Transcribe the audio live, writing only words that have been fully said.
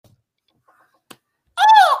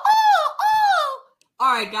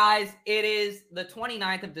All right, guys, it is the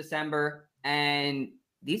 29th of December, and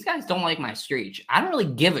these guys don't like my streak. I don't really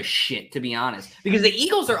give a shit, to be honest, because the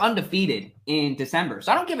Eagles are undefeated in December,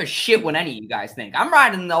 so I don't give a shit what any of you guys think. I'm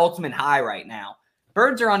riding the ultimate high right now.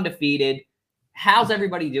 Birds are undefeated. How's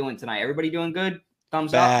everybody doing tonight? Everybody doing good?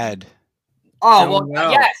 Thumbs Bad. up. Oh,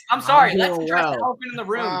 well, yes. I'm sorry. Let's doing address the well. elephant in the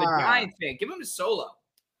room. The Giants fan. Give him a solo.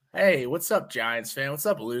 Hey, what's up, Giants fan? What's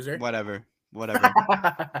up, loser? Whatever.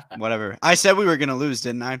 Whatever. I said we were going to lose,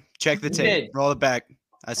 didn't I? Check the tape. did. Roll it back.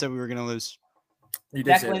 I said we were going to lose. You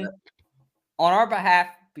did say Declan, that. on our behalf,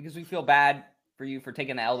 because we feel bad for you for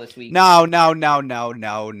taking the L this week. No. I don't wanna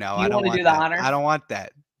want do the that. honors? I don't want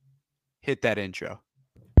that. Hit that intro.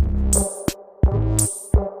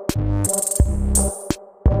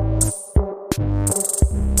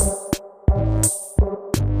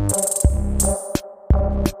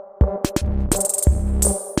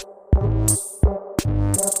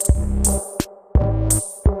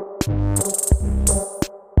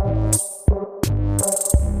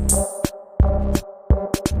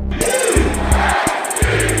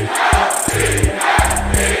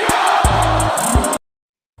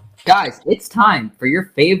 Guys, it's time for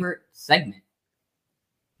your favorite segment.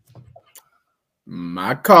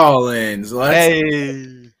 My Collins.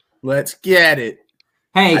 Let's get it.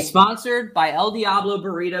 Hey, sponsored by El Diablo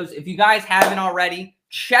Burritos. If you guys haven't already,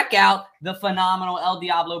 check out the phenomenal El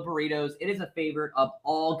Diablo Burritos. It is a favorite of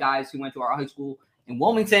all guys who went to our high school in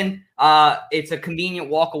Wilmington. It's a convenient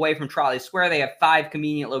walk away from Trolley Square. They have 5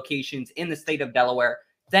 convenient locations in the state of Delaware.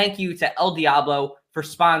 Thank you to El Diablo for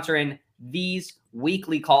sponsoring these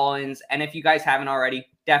weekly call-ins. And if you guys haven't already,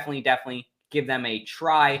 definitely give them a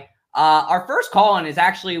try. Our first call-in is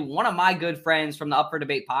actually one of my good friends from the Up for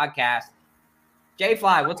Debate podcast. Jay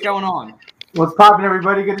Fly, what's going on? What's poppin',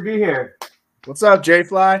 everybody? Good to be here. What's up, J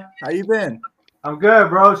Fly? How you been? I'm good,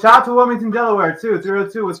 bro. Shout out to Wilmington, Delaware, too.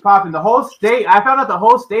 302 was popping. The whole state, I found out the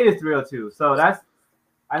whole state is 302. So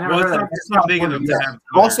I never heard that. It's not big enough to have.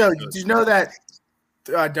 Also, did you know that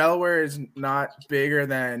Delaware is not bigger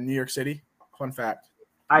than New York City? Fun fact.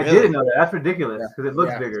 I Really? didn't know that. That's ridiculous because it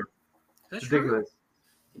looks bigger. That's It's ridiculous.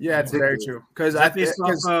 Yeah, it's very true. Because Is that based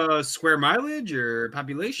off square mileage or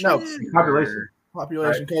population? No, population.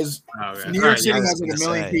 Population. Because Okay. New York City I was has like a gonna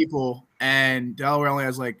million say. people, and Delaware only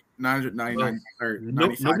has like 999 or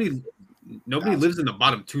 95. Nobody lives in the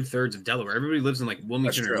bottom 2/3 of Delaware. Everybody lives in like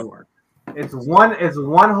Wilmington or true. Newark. It's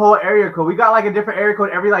one whole area code. We got like a different area code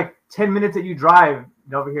every like 10 minutes that you drive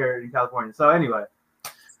over here in California. So anyway.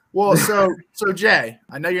 Well, so Jay,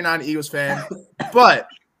 I know you're not an Eagles fan, but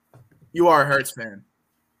you are a Hurts fan.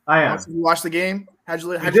 I am. You watched the game? How'd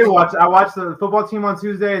you I did watch. I watched the football team on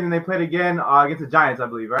Tuesday, and then they played again against the Giants, I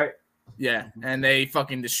believe, right? Yeah, and they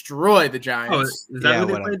fucking destroyed the Giants. Oh, is that Yeah, who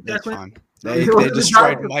they whatever. played, That's Declan? fine. It They was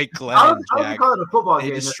destroyed the Mike I Glennon, was Jack. call it a football They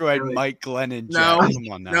game. destroyed Really. Mike Glennon, No, Jack.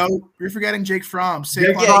 Come on now. No, you're forgetting Jake Fromm. Jake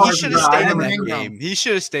Saquon Yeah, Fromm he was should have not- stayed I in that remember game. He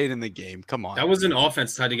should have stayed in the game. Come on. That was an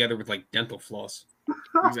offense tied together with like dental floss.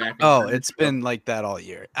 Exactly. Oh, it's been like that all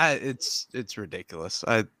year. It's ridiculous.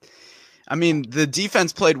 I mean, the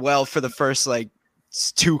defense played well for the first like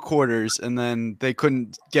 2 quarters, and then they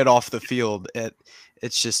couldn't get off the field.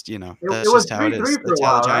 It's just that's it was just how it is. 3-3 for a That's how the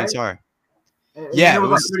while, Giants right? are. And Yeah, it it was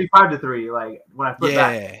was- like 35-3. Like when I put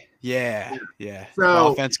back. Yeah. So- The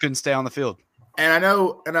offense couldn't stay on the field. And I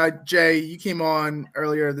know, Jay, you came on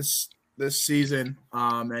earlier this season,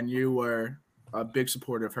 and you were a big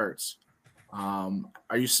supporter of Hurts.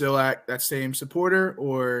 Are you still that same supporter,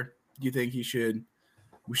 or do you think we should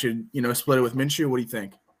split it with Minshew? What do you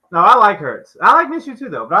think? No, I like Hurts. I like Minshew too,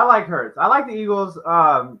 though. But I like Hurts. I like the Eagles.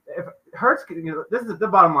 If Hurts, this is the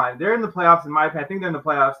bottom line. They're in the playoffs, in my opinion. I think they're in the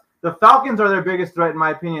playoffs. The Falcons are their biggest threat, in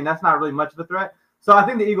my opinion. That's not really much of a threat. So I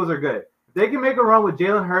think the Eagles are good. If they can make a run with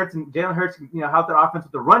Jalen Hurts, and Jalen Hurts can help that offense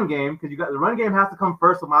with the run game, because the run game has to come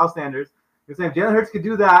first with Miles Sanders. You're saying if Jalen Hurts could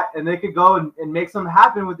do that, and they could go and make something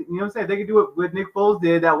happen with, what I'm saying? They could do it with Nick Foles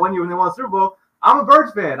did that one year when they won the Super Bowl. I'm a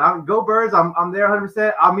Birds fan. Go Birds. I'm there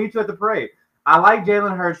 100%. I'll meet you at the parade. I like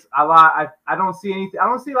Jalen Hurts a lot. I don't see anything. I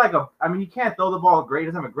don't see he can't throw the ball great. He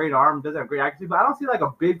doesn't have a great arm. Doesn't have great accuracy. But I don't see like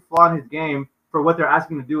a big flaw in his game for what they're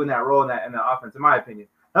asking him to do in that role in that offense, in my opinion.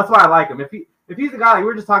 That's why I like him. If he's the guy like we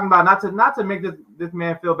were just talking about, not to make this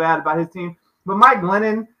man feel bad about his team, but Mike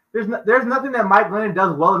Glennon, there's nothing that Mike Glennon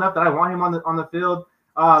does well enough that I want him on the field.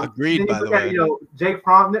 Agreed, by the way. Jake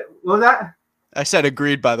Fromm. What was that? I said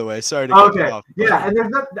agreed, by the way. Sorry to cut you off. Yeah, and there's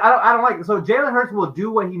nothing. I don't like it. So Jalen Hurts will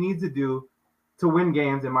do what he needs to do to win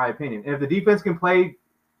games, in my opinion. And if the defense can play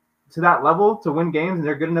to that level to win games, and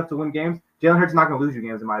they're good enough to win games, Jalen Hurts is not going to lose you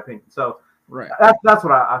games, in my opinion. So Right. That's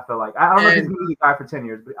what I feel like. I don't know if he's going to be the guy for 10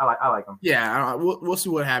 years, but I like him. Yeah, we'll see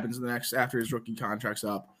what happens after his rookie contract's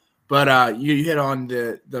up. But you hit on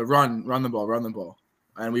the run the ball,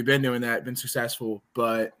 and we've been doing that, been successful.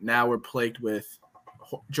 But now we're plagued with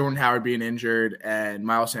Jordan Howard being injured and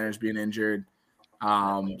Miles Sanders being injured.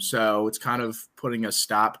 So it's kind of putting a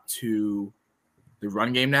stop to the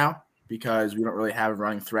run game now because we don't really have a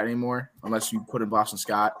running threat anymore unless you put in Boston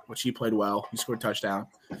Scott, which he played well. He scored a touchdown.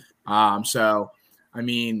 So, I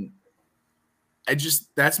mean,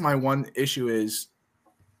 that's my one issue is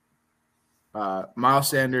Miles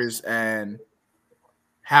Sanders and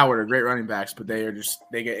Howard are great running backs, but they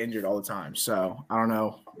get injured all the time. So I don't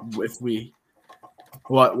know if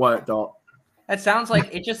what Dalton.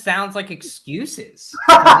 It just sounds like excuses.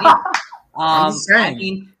 I'm just saying. I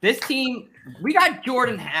mean, this team, we got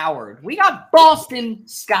Jordan Howard, we got Boston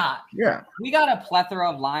Scott, Yeah, we got a plethora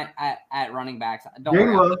of line at running backs. Don't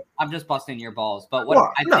worry, I'm just busting your balls. But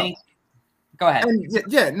think, go ahead.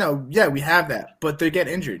 And we have that, but they get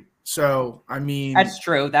injured. So I mean, that's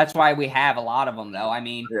true. That's why we have a lot of them, though. I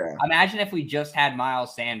mean, yeah. Imagine if we just had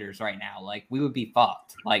Miles Sanders right now, like we would be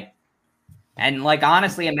fucked.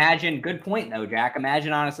 Honestly, imagine. Good point, though, Jack.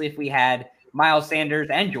 Imagine honestly if we had Miles Sanders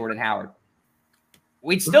and Jordan Howard,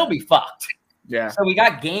 we'd still be fucked. Yeah. So we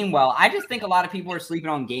got Gainwell. I just think a lot of people are sleeping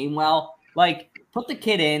on Gainwell. Like, put the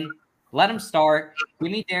kid in, let him start.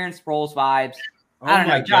 Give me Darren Sproles vibes. I don't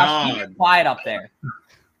know, Josh. Keep quiet up there.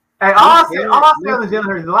 Hey, all I'll say on the Jalen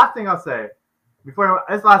Hurts, the last thing I'll say that's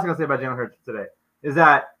the last thing I'll say about Jalen Hurts today is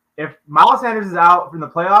that if Miles Sanders is out from the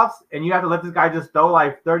playoffs and you have to let this guy just throw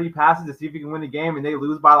like 30 passes to see if he can win the game and they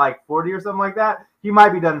lose by like 40 or something like that, he might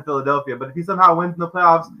be done in Philadelphia. But if he somehow wins in the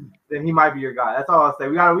playoffs, then he might be your guy. That's all I'll say.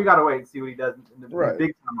 We gotta wait and see what he does in the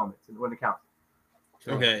big time moments and when it counts.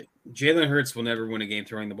 Okay, Jalen Hurts will never win a game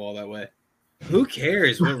throwing the ball that way. Who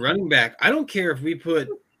cares what running back? I don't care if we put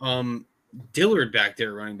Dillard back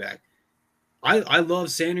there running back. I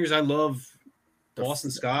love Sanders. I love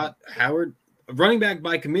Boston Scott, Howard. Running back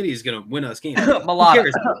by committee is going to win us games. Who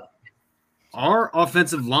cares? Our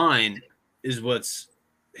offensive line is what's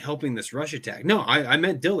helping this rush attack. No, I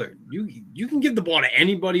meant Dillard. You can give the ball to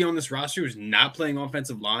anybody on this roster who's not playing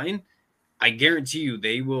offensive line. I guarantee you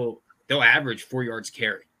they'll average 4 yards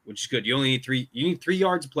carry, which is good. You only need 3. You need 3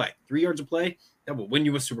 yards of play. 3 yards of play that will win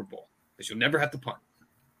you a Super Bowl because you'll never have to punt.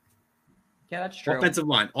 Yeah, that's true. Offensive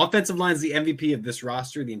line. Offensive line is the MVP of this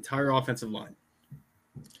roster. The entire offensive line.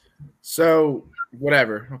 So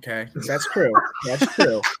whatever. Okay, that's true. That's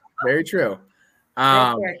true. Very true.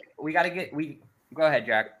 We got to get. Go ahead,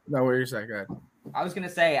 Jack. No, what are you saying? Go ahead. I was gonna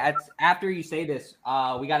say after you say this,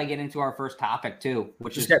 we got to get into our first topic too,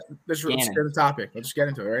 which let's is get the topic. Let's just get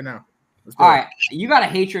into it right now. All right, you got a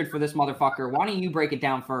hatred for this motherfucker. Why don't you break it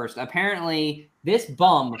down first? Apparently, this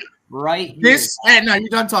bum right here. No, you're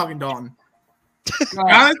done talking, Dalton.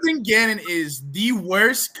 Jonathan Gannon is the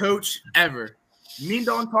worst coach ever. Me and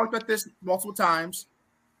Dalton talked about this multiple times.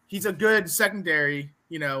 He's a good secondary,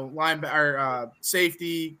 linebacker,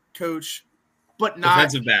 safety coach, but not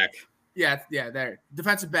defensive back. Yeah, there.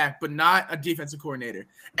 Defensive back, but not a defensive coordinator.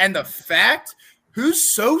 And the fact,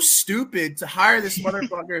 who's so stupid to hire this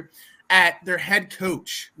motherfucker at their head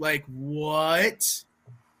coach? Like, what?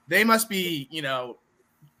 They must be,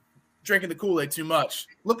 drinking the Kool-Aid too much.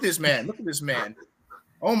 Look at this man. Look at this man.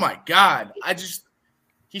 Oh, my God.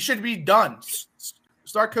 He should be done.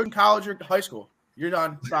 Start coaching college or high school. You're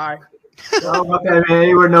done. Bye. Oh, okay, man.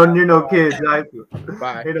 You're no kids.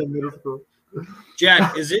 Bye. You're no middle school.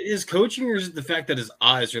 Jack, is it his coaching or is it the fact that his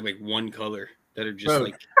eyes are like one color that are just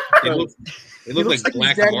like they look like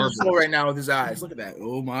black marble right now with his eyes? Look at that.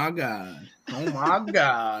 Oh my God. Oh my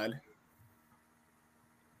God.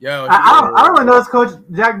 Yo, I don't really know this coach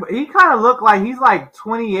Jack, but he kind of looked like he's like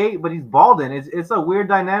 28, but he's balding. It's a weird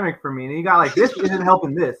dynamic for me. And he got like this isn't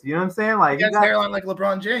helping this. You know what I'm saying? Like he got hairline like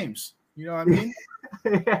LeBron James. You know what I mean?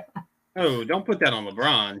 Yeah. Oh, don't put that on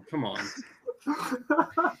LeBron. Come on.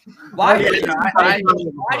 Why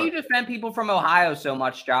do you defend people from Ohio so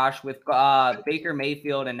much, Josh, with Baker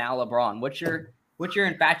Mayfield and now LeBron? What's your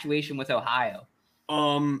infatuation with Ohio?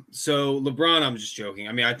 So LeBron, I'm just joking.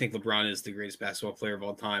 I mean, I think LeBron is the greatest basketball player of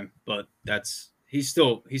all time, but he's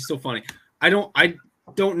still funny. I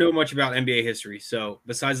don't know much about NBA history, so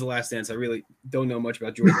besides The Last Dance, I really don't know much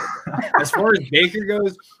about Jordan. As far as Baker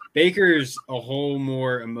goes, Baker's a whole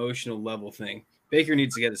more emotional level thing. Baker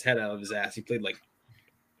needs to get his head out of his ass. He played like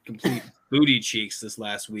complete booty cheeks this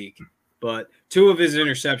last week, but 2 of his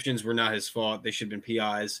interceptions were not his fault. They should have been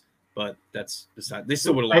PIs, but that's beside. They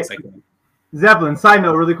still would have lost that game. Zeppelin, side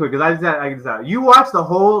note really quick, because I can decide. You watched the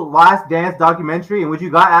whole Last Dance documentary, and what you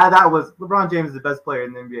got out of that was LeBron James is the best player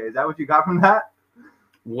in the NBA. Is that what you got from that?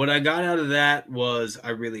 What I got out of that was I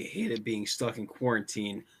really hated being stuck in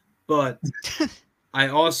quarantine, but I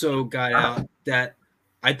also got out that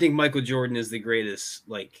I think Michael Jordan is the greatest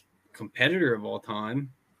competitor of all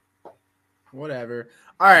time. Whatever.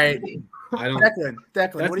 All right, I don't.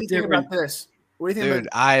 Declan, what do you think about this? What do you think?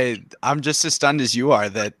 Dude, I'm just as stunned as you are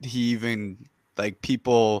that he even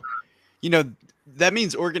people, that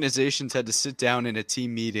means organizations had to sit down in a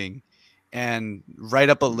team meeting and write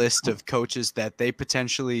up a list of coaches that they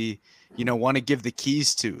potentially, want to give the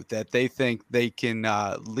keys to, that they think they can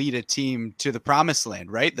lead a team to the promised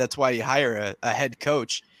land, right? That's why you hire a head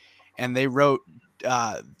coach, and they wrote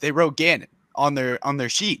Gannon on their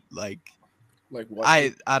sheet, like what?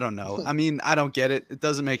 I don't know. I mean, I don't get it. It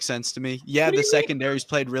doesn't make sense to me. Yeah, the secondaries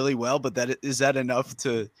played really well, but is that enough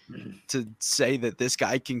to say that this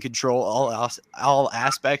guy can control all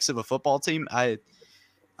aspects of a football team? I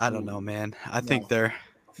don't know, man. I think they're.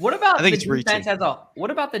 What about the defense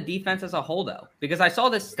what about the defense as a whole, though? Because I saw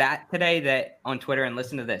this stat today that on Twitter, and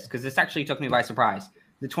listen to this, because this actually took me by surprise.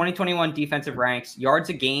 The 2021 defensive ranks, yards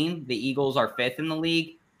a game, the Eagles are 5th in the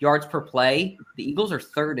league. Yards per play, the Eagles are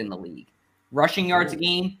 3rd in the league. Rushing yards a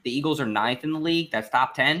game, the Eagles are 9th in the league. That's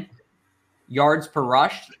top 10. Yards per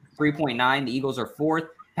rush, 3.9. The Eagles are 4th.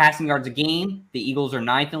 Passing yards a game, the Eagles are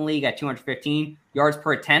 9th in the league at 215. Yards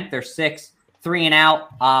per attempt, they're 6th. 3 and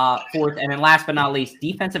out, 4th. And then last but not least,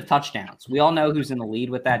 defensive touchdowns. We all know who's in the lead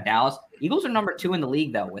with that, Dallas. Eagles are number 2 in the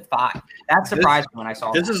league, though, with 5. That surprised me when I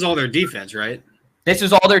saw this. This is all their defense, right? This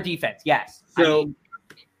is all their defense, yes. So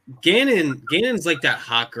Gannon's like that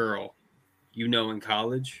hot girl in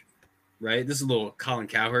college. Right? This is a little Colin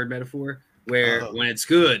Cowherd metaphor where when it's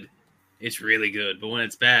good, it's really good. But when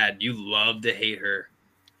it's bad, you love to hate her.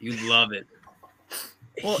 You love it.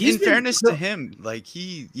 Well, in fairness to him,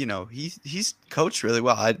 he's coached really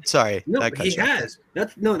well. He has.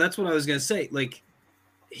 That's what I was going to say.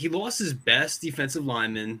 He lost his best defensive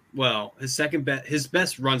lineman. Well, his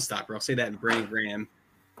best run stopper. I'll say that in Brandon Graham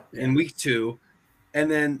in week 2.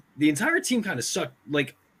 And then the entire team kind of sucked.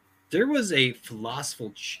 There was a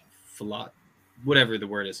whatever the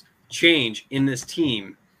word is, change in this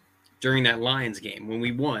team during that Lions game when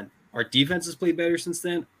we won. Our defense has played better since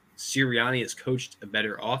then. Sirianni has coached a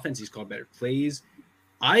better offense. He's called better plays.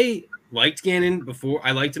 I liked Gannon before. I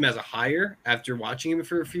liked him as a hire. After watching him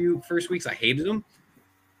for a few first weeks, I hated him.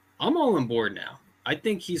 I'm all on board now. I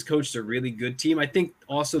think he's coached a really good team. I think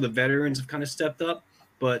also the veterans have kind of stepped up,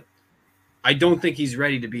 but I don't think he's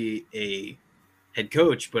ready to be a head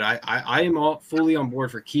coach, but I am fully on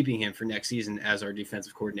board for keeping him for next season as our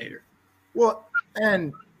defensive coordinator. Well,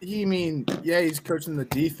 and he's coaching the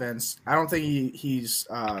defense. I don't think he's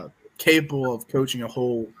capable of coaching a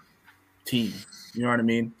whole team. You know what I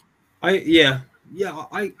mean? I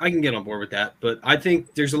can get on board with that, but I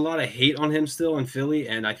think there's a lot of hate on him still in Philly,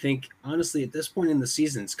 and I think honestly at this point in the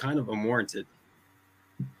season it's kind of unwarranted.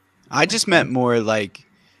 I just meant more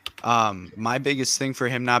my biggest thing for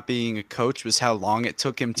him not being a coach was how long it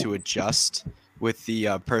took him to adjust with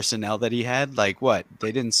the personnel that he had. They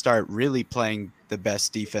didn't start really playing the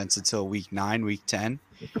best defense until week 9, week 10.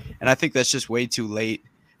 And I think that's just way too late,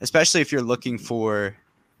 especially if you're looking for,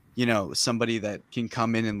 somebody that can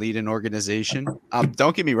come in and lead an organization.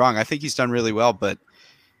 Don't get me wrong. I think he's done really well, but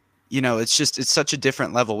it's such a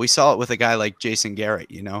different level. We saw it with a guy like Jason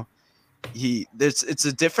Garrett, it's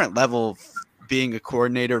a different level being a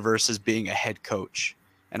coordinator versus being a head coach.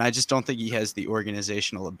 And I just don't think he has the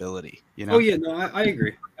organizational ability, Oh, yeah, no, I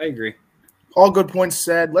agree. All good points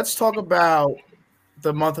said. Let's talk about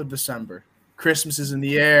the month of December. Christmas is in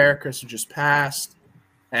the air. Christmas just passed.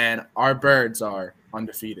 And our Birds are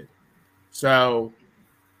undefeated. So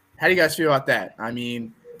how do you guys feel about that? I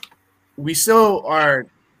mean, we still are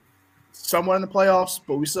somewhat in the playoffs,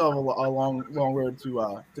 but we still have a long road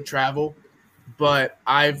to travel. But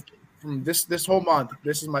from this whole month,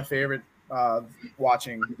 this is my favorite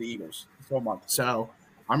watching the Eagles this whole month. So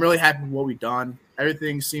I'm really happy with what we've done.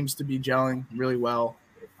 Everything seems to be gelling really well.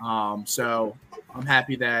 So I'm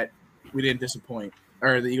happy that we didn't disappoint,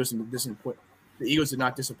 or the Eagles didn't disappoint. The Eagles did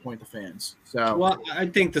not disappoint the fans. So, well, I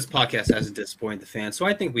think this podcast hasn't disappointed the fans, so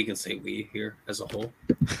I think we can say we here as a whole.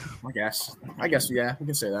 I guess, yeah, we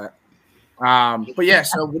can say that. But yeah,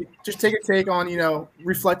 so just take a take on,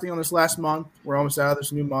 reflecting on this last month. We're almost out of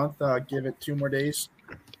this new month. Give it 2 more days.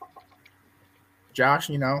 Josh,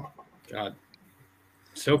 God,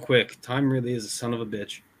 so quick. Time really is a son of a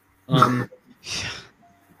bitch.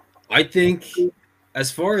 I think, as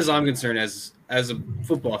far as I'm concerned, as a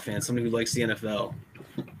football fan, somebody who likes the NFL,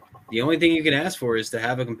 The only thing you can ask for is to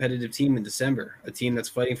have a competitive team in December, a team that's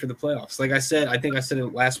fighting for the playoffs. Like I said, I think I said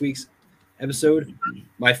in last week's episode,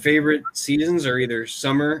 my favorite seasons are either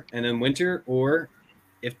summer and then winter, or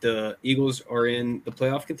if the Eagles are in the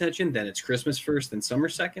playoff contention, then it's Christmas first and summer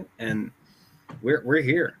second. And we're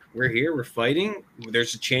here. We're here. We're fighting.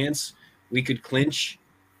 There's a chance we could clinch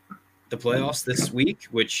the playoffs this week,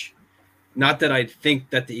 which not that I think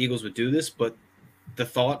that the Eagles would do this, but the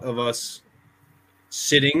thought of us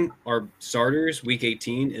sitting our starters week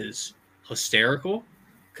 18 is hysterical,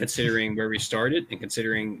 considering where we started and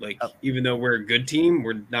considering, like, even though we're a good team,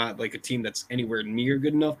 we're not like a team that's anywhere near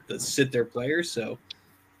good enough to sit their players. So,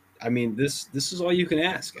 I mean, this is all you can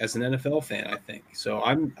ask as an NFL fan, I think. So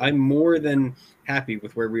I'm more than happy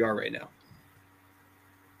with where we are right now.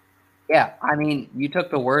 Yeah, I mean, you took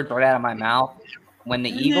the words right out of my mouth. When the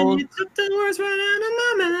Eagles, You took the words right out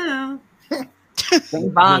of my mouth. Bing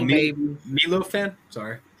bong, Oh, baby. Meatloaf fan?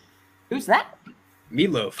 Sorry. Who's that?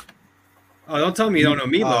 Meatloaf. Oh, don't tell me you don't know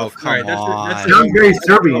Meatloaf. Oh, All come right, that's on. your Sounds very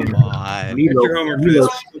Serbian. Come on, That's your homework for this.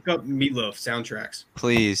 Meatloaf. Look up Meatloaf soundtracks.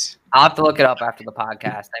 please. I'll have to look it up after the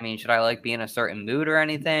podcast. I mean, should I like be in a certain mood or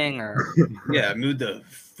anything? Or Yeah, move the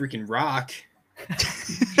freaking rock.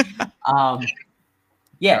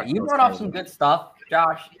 yeah, you brought up some good stuff,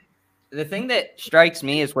 Josh. The thing that strikes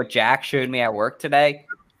me is what Jack showed me at work today.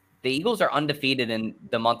 The Eagles are undefeated in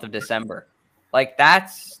the month of December. Like,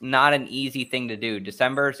 that's not an easy thing to do.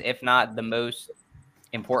 December's, if not the most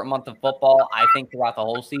important month of football, I think, throughout the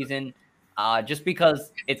whole season. Just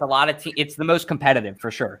because it's a lot of it's the most competitive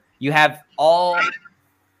for sure. You have all,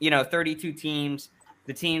 32 teams,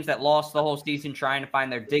 the teams that lost the whole season trying to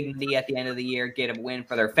find their dignity at the end of the year, get a win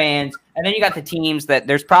for their fans. And then you got the teams that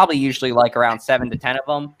there's probably usually like around 7 to 10 of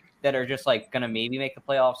them that are just like going to maybe make the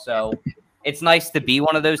playoffs. So it's nice to be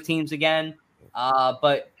one of those teams again.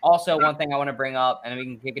 But also one thing I want to bring up, and we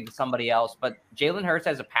can kick it to somebody else, but Jalen Hurts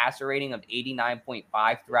has a passer rating of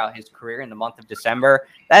 89.5 throughout his career in the month of December.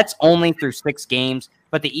 That's only through 6 games,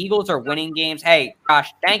 but the Eagles are winning games. Hey,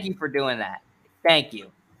 Josh, thank you for doing that. Thank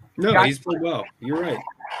you. No, Josh- he's played well. You're right.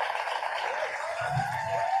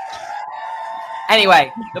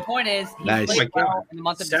 Anyway, the point is he Nice. played Oh my well God. in the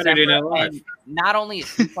month of Saturday December. Night Live. And not only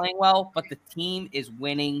is he playing well, but the team is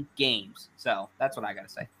winning games. So that's what I got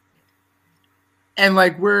to say. And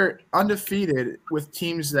like we're undefeated with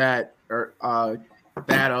teams that are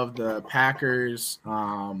that of the Packers,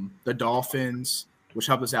 the Dolphins, which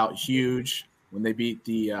helped us out huge when they beat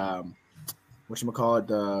the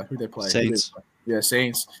who they play? Saints. Yeah,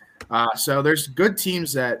 Saints. So there's good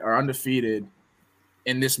teams that are undefeated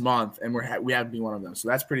in this month, and we have to be one of them. So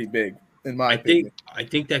that's pretty big in my opinion. I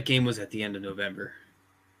think that game was at the end of November.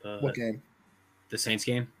 What game? The Saints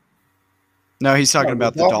game. No, he's talking No,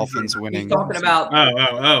 about the the Dolphins. Dolphins winning. He's talking about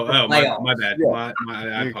Oh, Playoffs. my bad. Yeah.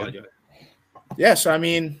 I apologize. Yeah, so I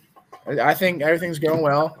mean, I think everything's going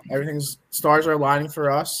well. Stars are aligning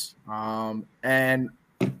for us. And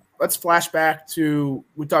let's flash back to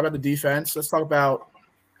we talked about the defense. Let's talk about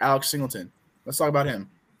Alex Singleton. Let's talk about him.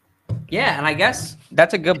 Yeah, and I guess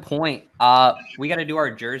that's a good point. We got to do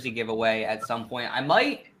our jersey giveaway at some point. I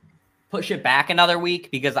might push it back another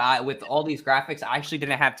week because with all these graphics, I actually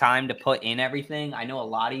didn't have time to put in everything. I know a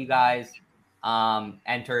lot of you guys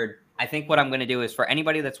entered. I think what I'm going to do is for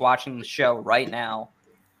anybody that's watching the show right now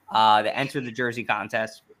to enter the jersey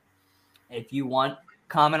contest, if you want,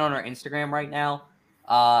 comment on our Instagram right now.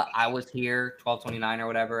 I was here 12/29 or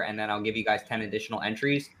whatever, and then I'll give you guys 10 additional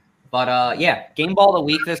entries. But yeah, game ball of the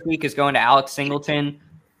week this week is going to Alex Singleton.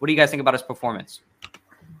 What do you guys think about his performance?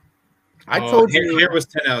 I told you Hair was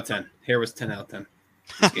 10 out of 10. Hair was 10 out of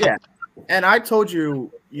 10. Yeah. And I told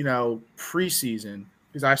you, preseason,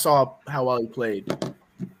 because I saw how well he played.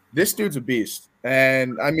 This dude's a beast.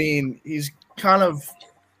 And, I mean, he's kind of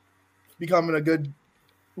becoming a good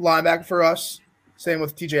linebacker for us. Same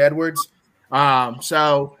with TJ Edwards.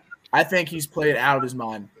 So I think he's played out of his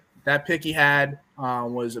mind. That pick he had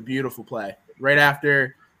was a beautiful play. Right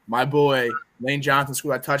after my boy Lane Johnson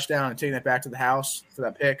scored that touchdown and taking it back to the house for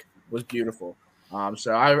that pick was beautiful.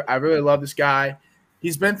 So I really love this guy.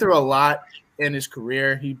 He's been through a lot in his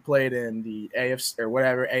career. He played in the AFC or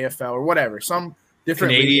whatever, AFL or whatever, some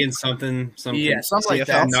different Canadian league. something. Yeah, something like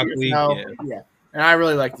that. Knuckle league, CFL, yeah. And I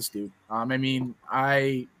really like this dude. I mean,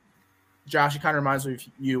 Josh, it kind of reminds me of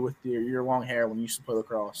you with your long hair when you used to play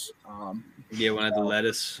lacrosse. Yeah, when I had the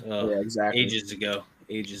lettuce. Yeah, exactly. Ages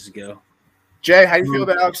ago. Jay, how do you feel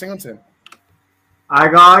about Alex Singleton? All I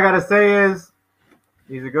gotta say is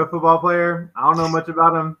he's a good football player. I don't know much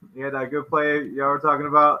about him. He had that good play y'all were talking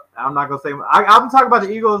about. I'm not gonna say. I'm talking about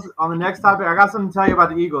the Eagles on the next topic. I got something to tell you about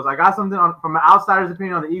the Eagles. I got something from an outsider's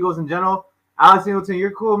opinion on the Eagles in general. Alex Singleton,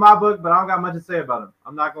 you're cool in my book, but I don't got much to say about him.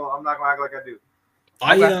 I'm not gonna act like I do.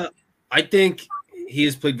 I think he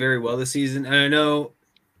has played very well this season, and I know.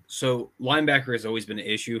 So linebacker has always been an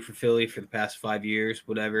issue for Philly for the past 5 years.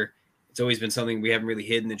 Whatever, it's always been something we haven't really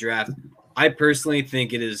hit in the draft. I personally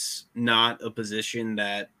think it is not a position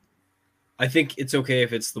that. I think it's okay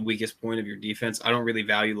if it's the weakest point of your defense. I don't really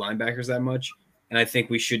value linebackers that much, and I think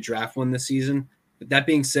we should draft one this season. But that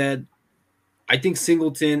being said, I think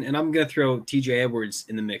Singleton, and I'm going to throw TJ Edwards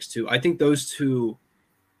in the mix too. I think those two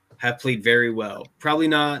have played very well. Probably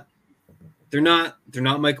not. They're not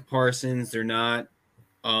Micah Parsons. They're not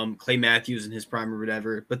Clay Matthews in his prime or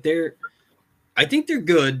whatever. But I think they're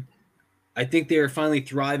good. I think they are finally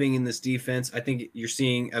thriving in this defense. I think you're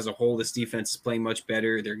seeing as a whole this defense is playing much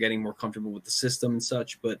better. They're getting more comfortable with the system and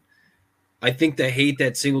such. But I think the hate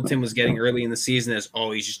that Singleton was getting early in the season as,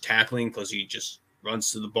 oh, he's just tackling because he just runs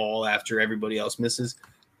to the ball after everybody else misses.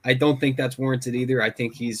 I don't think that's warranted either. I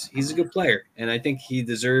think he's a good player, and I think he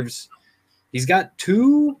deserves – he's got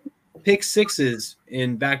 2 pick sixes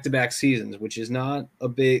in back-to-back seasons, which is not a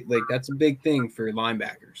big – like that's a big thing for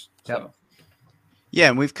linebackers. So. Yeah,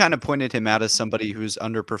 and we've kind of pointed him out as somebody who's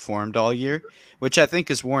underperformed all year, which I think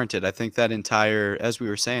is warranted. I think that entire, as we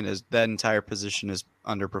were saying, is that entire position is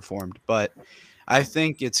underperformed. But I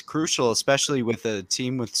think it's crucial, especially with a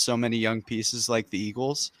team with so many young pieces like the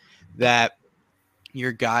Eagles, that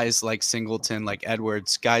your guys like Singleton, like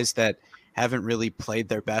Edwards, guys that haven't really played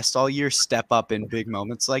their best all year, step up in big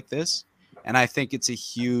moments like this. And I think it's a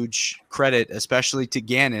huge credit, especially to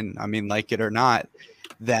Gannon. I mean, like it or not,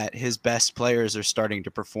 that his best players are starting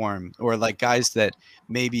to perform, or like guys that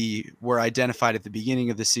maybe were identified at the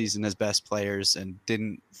beginning of the season as best players and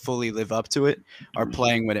didn't fully live up to it are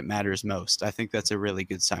playing when it matters most. I think that's a really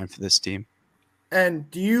good sign for this team. And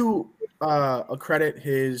do you accredit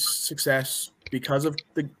his success because of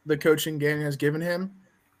the coaching Gannon has given him,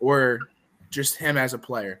 or just him as a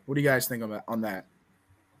player? What do you guys think on that?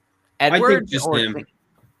 Edwards, just him.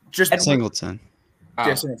 Just Singleton.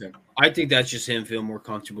 Singleton. I think that's just him feeling more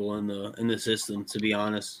comfortable in the system, to be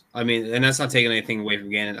honest. I mean, and that's not taking anything away from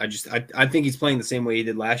Gannon. I think he's playing the same way he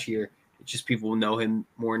did last year. It's just people know him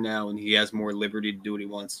more now, and he has more liberty to do what he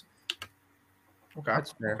wants. Okay,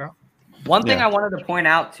 that's fair. Okay. One thing I wanted to point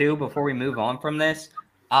out too before we move on from this,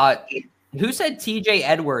 who said TJ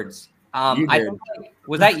Edwards? I think,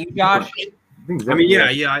 was that you, Josh? I mean,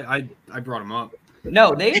 yeah, I brought him up.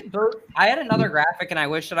 No, I had another graphic, and I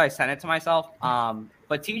wish that I sent it to myself.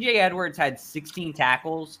 But TJ Edwards had 16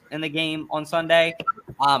 tackles in the game on Sunday.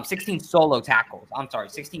 16 solo tackles. I'm sorry,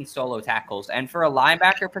 16 solo tackles. And for a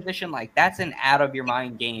linebacker position, like that's an out of your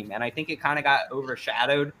mind game. And I think it kind of got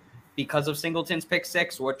overshadowed because of Singleton's pick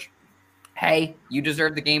six, which, hey, you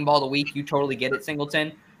deserve the game ball of the week. You totally get it,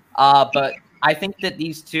 Singleton. But I think that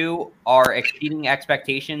these two are exceeding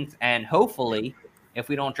expectations, and hopefully, if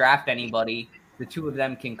we don't draft anybody, the two of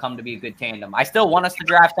them can come to be a good tandem. I still want us to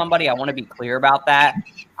draft somebody. I want to be clear about that.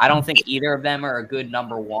 I don't think either of them are a good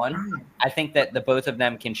number one. I think that the both of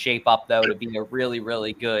them can shape up, though, to be a really,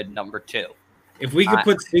 really good number two. If we could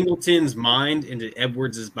put Singleton's mind into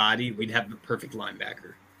Edwards' body, we'd have the perfect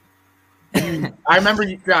linebacker. I remember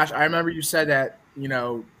you said that,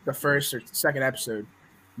 the first or second episode.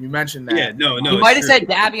 You mentioned that. Yeah, no. You might have said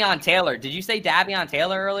Davion Taylor. Did you say Davion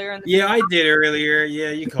Taylor earlier? Yeah, I did earlier.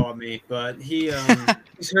 Yeah, you called me, but he's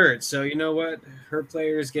hurt. So you know what? Hurt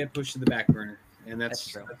players get pushed to the back burner, and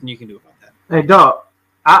that's nothing you can do about that. Hey, dog.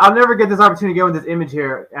 I'll never get this opportunity to get with this image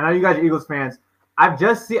here. And I know you guys are Eagles fans. I've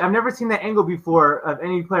never seen that angle before of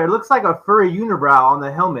any player. It looks like a furry unibrow on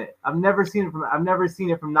the helmet. I've never seen it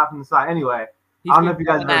from not from the side. Anyway, I don't know if you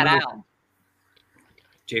guys know.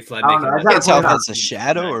 Jay Fly I can't tell if that's a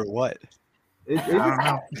shadow or what. I don't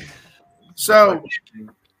know. So,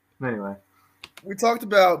 anyway, we talked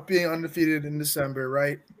about being undefeated in December,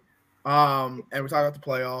 right? And we talked about the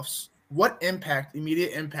playoffs. What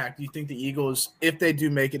immediate impact do you think the Eagles, if they do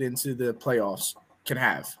make it into the playoffs, can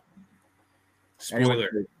have? Spoiler.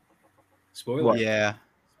 Yeah.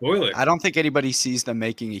 Spoiler. I don't think anybody sees them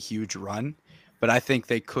making a huge run, but I think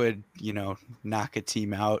they could, knock a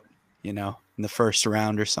team out, in the first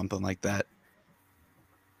round or something like that.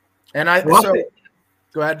 And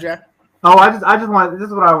go ahead, Jack. Oh, I just want. This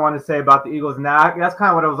is what I want to say about the Eagles, and that's kind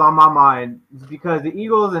of what was on my mind, because the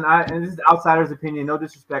Eagles and this is outsider's opinion. No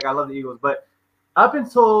disrespect, I love the Eagles, but up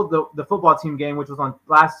until the football team game, which was on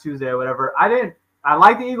last Tuesday or whatever, I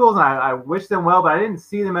like the Eagles and I wish them well, but I didn't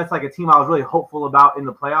see them as like a team I was really hopeful about in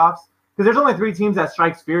the playoffs. Because there's only three teams that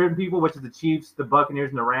strikes fear in people, which is the Chiefs, the Buccaneers,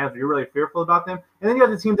 and the Rams. You're really fearful about them. And then you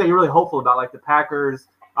have the teams that you're really hopeful about, like the Packers,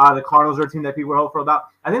 The Cardinals are a team that people are hopeful about.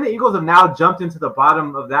 I think the Eagles have now jumped into the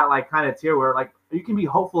bottom of that like kind of tier where like you can be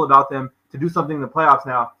hopeful about them to do something in the playoffs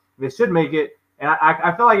now. They should make it. And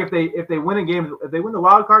I feel like if they win a game, if they win the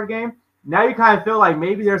wild card game, now you kind of feel like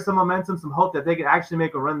maybe there's some momentum, some hope that they can actually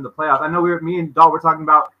make a run in the playoffs. I know me and Dalt were talking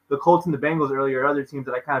about the Colts and the Bengals earlier, other teams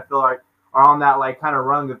that I kind of feel like are on that like kind of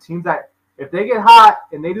run of teams that if they get hot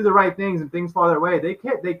and they do the right things and things fall their way, they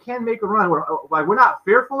can make a run. We're not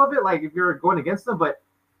fearful of it, like if you're going against them, but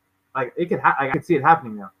like it could I can see it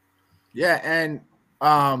happening now. Yeah, and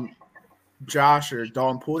Josh or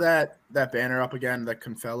Dalton, pull that banner up again, the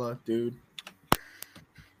Confella dude.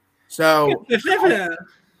 So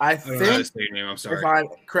I think, I'm sorry.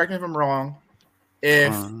 Correct me if I'm wrong,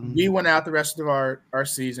 if we went out the rest of our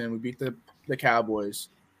season, we beat the Cowboys,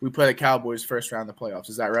 we play the Cowboys first round of the playoffs.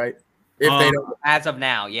 Is that right? If they don't, as of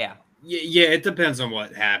now, yeah. Yeah, it depends on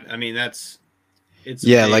what happened. I mean, it's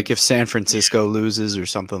like if San Francisco loses or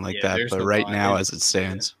something like that. But no right now, as it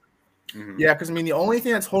stands, yeah, because I mean, the only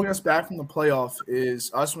thing that's holding us back from the playoff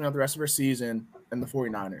is us winning out the rest of our season and the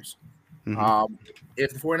 49ers. Mm-hmm.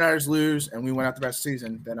 If the 49ers lose and we win out the rest of the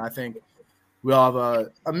season, then I think we'll have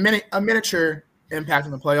a miniature impact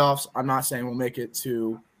in the playoffs. I'm not saying we'll make it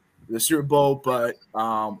to the Super Bowl, but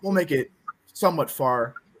we'll make it somewhat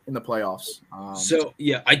far in the playoffs.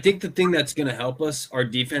 I think the thing that's going to help us, our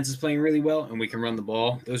defense is playing really well, and we can run the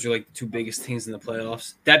ball. Those are like the two biggest things in the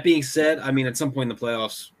playoffs. That being said, I mean, at some point in the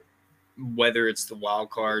playoffs, whether it's the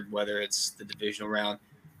wild card, whether it's the divisional round,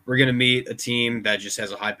 we're going to meet a team that just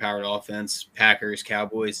has a high-powered offense, Packers,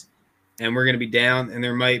 Cowboys, and we're going to be down, and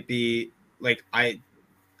there might be like I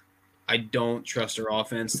don't trust our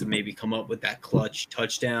offense to maybe come up with that clutch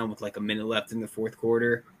touchdown with like a minute left in the fourth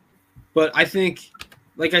quarter. But I think,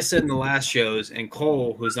 like I said in the last shows, and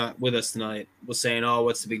Cole, who's not with us tonight, was saying, oh,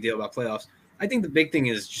 what's the big deal about playoffs? I think the big thing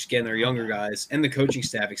is just getting our younger guys and the coaching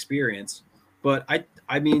staff experience. But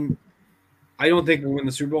I mean, I don't think we'll win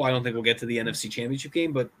the Super Bowl. I don't think we'll get to the NFC Championship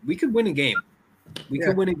game, but we could win a game. We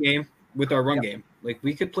could win a game with our run game. Like,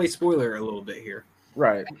 we could play spoiler a little bit here.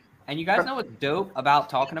 Right. And you guys know what's dope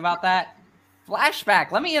about talking about that?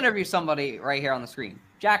 Flashback. Let me interview somebody right here on the screen.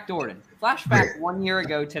 Jack Dordan. Flashback 1 year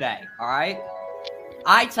ago today, all right?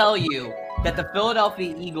 I tell you that the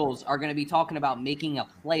Philadelphia Eagles are going to be talking about making a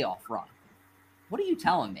playoff run. What are you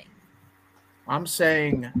telling me? I'm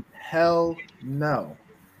saying hell no.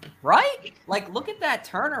 Right? Like, look at that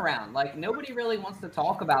turnaround. Like, nobody really wants to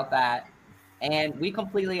talk about that. And we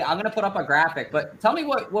completely – I'm going to put up a graphic. But tell me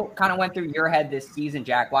what kind of went through your head this season,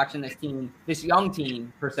 Jack, watching this team, this young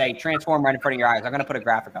team, per se, transform right in front of your eyes. I'm going to put a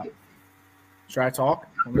graphic up. Should I talk?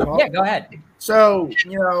 Yeah, go ahead. So,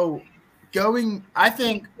 I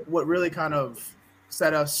think what really kind of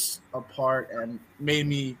set us apart and made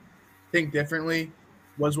me think differently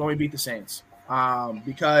was when we beat the Saints.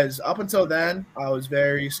 Because up until then, I was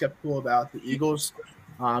very skeptical about the Eagles.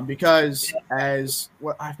 Because I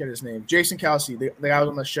forget his name, Jason Kelsey, the guy who was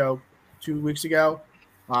on the show 2 weeks ago,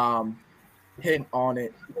 hit on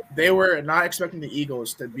it. They were not expecting the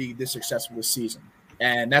Eagles to be this successful this season.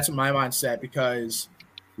 And that's my mindset because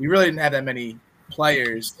we really didn't have that many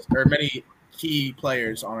players or many key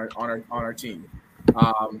players on our team.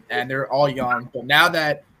 And they're all young. But now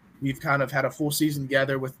that we've kind of had a full season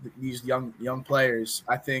together with these young players,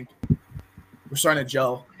 I think we're starting to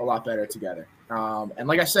gel a lot better together. And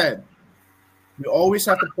like I said, we always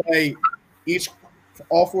have to play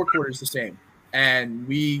all 4 quarters the same. And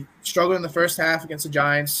we struggled in the first half against the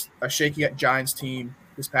Giants, a shaky Giants team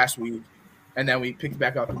this past week, and then we picked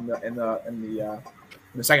back up in the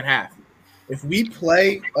second half. If we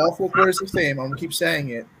play all 4 quarters the same, I'm gonna keep saying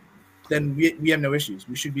it, then we have no issues.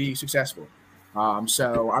 We should be successful.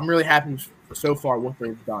 So I'm really happy so far what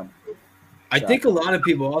they've done. I think a lot of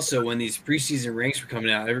people also, when these preseason ranks were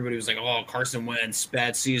coming out, everybody was like, oh, Carson Wentz,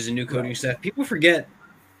 bad season, new coaching staff. People forget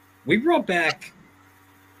we brought back,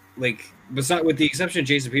 like, besides with the exception of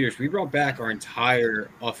Jason Peters, we brought back our entire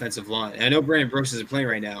offensive line. And I know Brandon Brooks isn't playing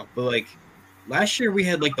right now, but, like, last year we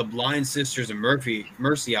had, like, the Blind Sisters of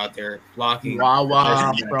Mercy out there blocking.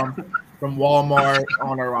 Wow, from Walmart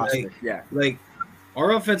on our roster. Like,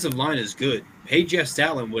 our offensive line is good. Pay Jeff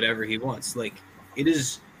Stoutland whatever he wants. Like, it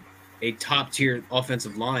is a top-tier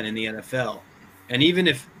offensive line in the NFL. And even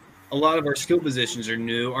if a lot of our skill positions are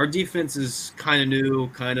new, our defense is kind of new,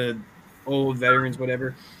 kind of old, veterans,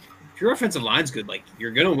 whatever. If your offensive line's good, like, you're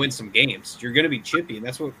going to win some games. You're going to be chippy. And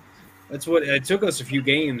that's what it took us a few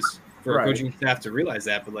games for our coaching staff to realize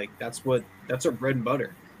that. But, like, that's our bread and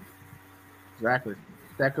butter. Exactly.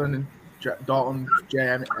 Declan and Dalton,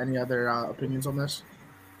 Jay, any other opinions on this?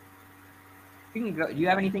 You can go. Do you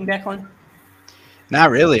have anything, Declan? Not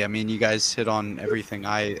really. I mean, you guys hit on everything.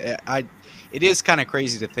 It is kind of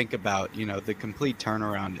crazy to think about, the complete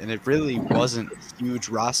turnaround, and it really wasn't huge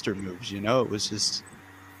roster moves. It was just,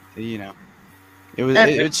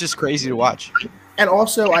 it's just crazy to watch. And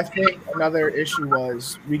also, I think another issue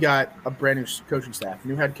was we got a brand new coaching staff,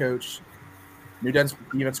 new head coach, new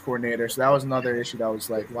defense coordinator. So that was another issue that was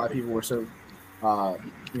like a lot of people were so,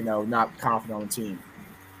 not confident on the team.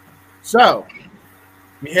 So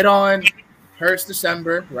we hit on Hurts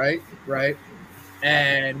December, right?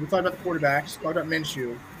 And we talked about the quarterbacks, talked about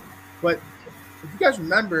Minshew. But if you guys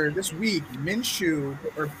remember, this week,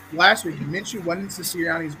 last week, Minshew went into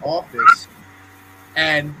Sirianni's office,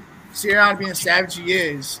 and Sirianni, being a savage he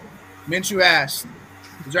is, Minshew asked,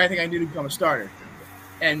 "Is there anything I can do to become a starter?"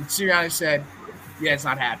 And Sirianni said, "Yeah, it's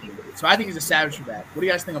not happening." So I think he's a savage for that. What do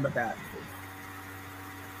you guys think about that?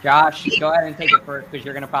 Josh, go ahead and take it first because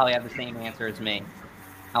you're going to probably have the same answer as me.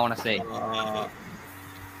 I want to see.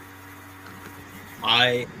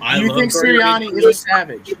 I do you think Sirianni is a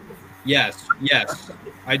savage? Yes,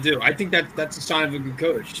 I do. I think that's a sign of a good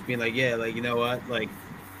coach. Just being like, yeah, like, you know what, like,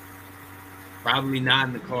 probably not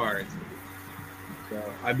in the cards. So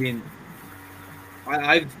I mean,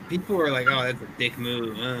 people are like, oh, that's a dick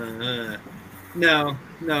move. No,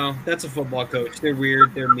 that's a football coach. They're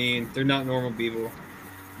weird. They're mean. They're not normal people.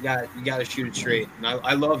 You got to shoot it straight. And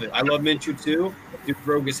I love it. I love Minshew too. Dude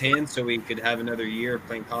broke his hand so he could have another year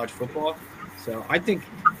playing college football. So I think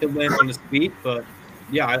he'll land on his feet. But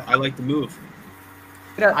yeah, I like the move.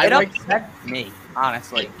 It upsets me,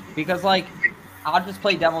 honestly, because like I'll just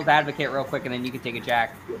play devil's advocate real quick, and then you can take it,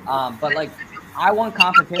 Jack. But like I won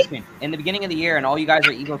competition in the beginning of the year, and all you guys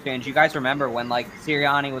are Eagles fans. You guys remember when like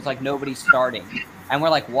Sirianni was like nobody's starting, and we're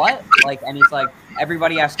like, what? Like, and he's like,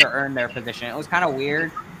 everybody has to earn their position. It was kind of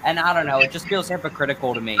weird. And I don't know, it just feels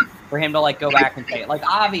hypocritical to me for him to like go back and say it. Like,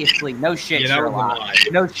 obviously, no shit, Sherlock.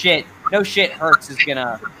 No shit, Hurts is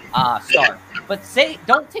gonna start. But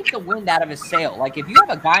don't take the wind out of his sail. Like, if you have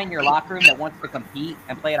a guy in your locker room that wants to compete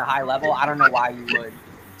and play at a high level, I don't know why you would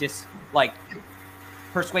just like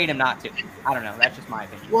persuade him not to. I don't know. That's just my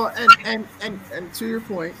opinion. Well, and to your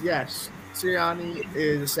point, yes, Sirianni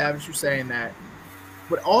is a savage for saying that.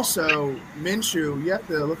 But also, Minshew, you have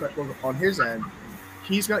to look on his end.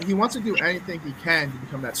 He wants to do anything he can to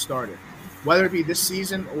become that starter, whether it be this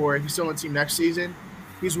season or if he's still on the team next season.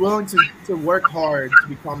 He's willing to work hard to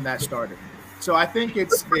become that starter. So I think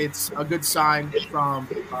it's a good sign from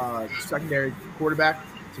secondary quarterback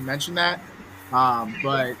to mention that.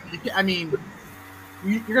 But I mean,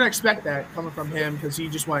 you're gonna expect that coming from him because he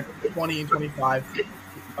just went 20 and 25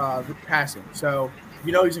 passing. So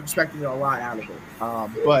he's expecting a lot out of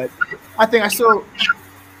it. But I still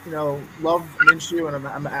love Minshew, and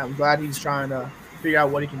I'm glad he's trying to figure out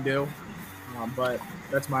what he can do. But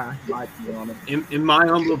that's my opinion on it. In my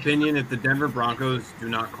humble opinion, if the Denver Broncos do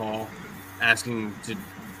not call asking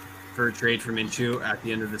for a trade for Minshew at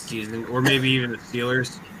the end of the season, or maybe even the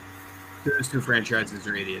Steelers, those two franchises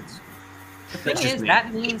are idiots. The thing is,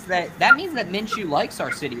 that means that Minshew likes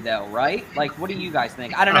our city, though, right? Like, what do you guys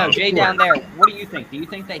think? I don't know, Jay down there. What do you think? Do you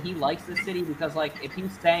think that he likes the city? Because, like, if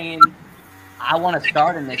he's saying, I want to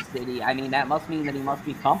start in this city, I mean, that must mean that he must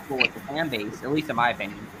be comfortable with the fan base, at least in my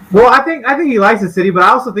opinion. Well, I think he likes the city, but I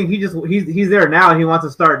also think he's there now and he wants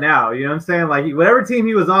to start now. You know what I'm saying? Like, whatever team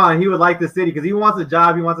he was on, he would like the city because he wants a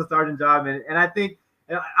job. He wants a starting job, and I think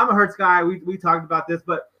I'm a Hurts guy. We talked about this,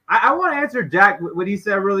 but I want to answer Jack what he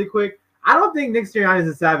said really quick. I don't think Nick Sirianni is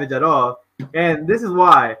a savage at all, and this is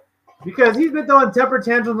why. Because he's been throwing temper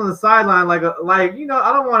tantrums on the sideline, like I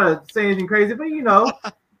don't want to say anything crazy, but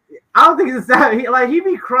I don't think he's a savage. He'd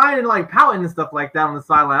be crying and like pouting and stuff like that on the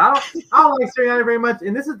sideline. I don't like Sirianni very much,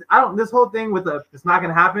 and this whole thing with it's not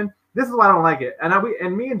gonna happen. This is why I don't like it.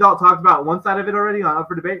 And me and Dalt talked about one side of it already up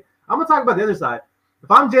for debate. I'm gonna talk about the other side.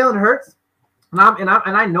 If I'm Jalen Hurts, and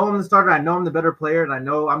I know I'm the starter, I know I'm the better player, and I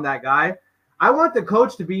know I'm that guy. I want the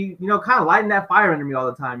coach to be, kind of lighting that fire under me all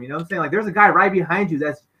the time. You know what I'm saying? Like, there's a guy right behind you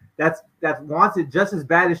that wants it just as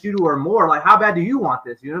bad as you do or more. Like, how bad do you want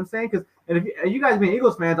this? You know what I'm saying? Because if you guys being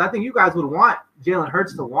Eagles fans, I think you guys would want Jalen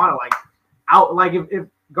Hurts to want to if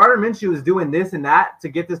Gardner Minshew is doing this and that to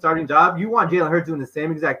get the starting job, you want Jalen Hurts doing the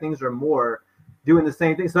same exact things or more, doing the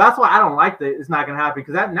same thing. So that's why I don't like that it's not going to happen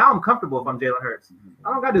because now I'm comfortable if I'm Jalen Hurts.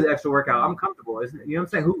 I don't got to do the extra workout. I'm comfortable. You know what I'm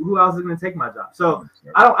saying? Who else is going to take my job? So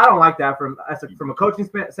I don't like that from a coaching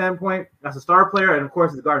standpoint. As a star player, and of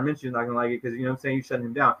course, as Gardner Minshew is not going to like it because you know what I'm saying, you shutting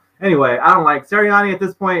him down. Anyway, I don't like Sirianni at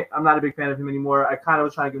this point. I'm not a big fan of him anymore. I kind of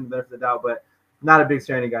was trying to give him the benefit of the doubt, but not a big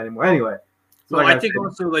Sirianni guy anymore. Anyway. Well, I think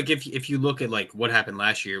also like if you look at like what happened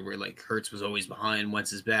last year, where like Hurts was always behind,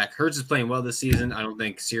 Wentz is back. Hurts is playing well this season. I don't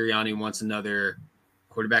think Sirianni wants another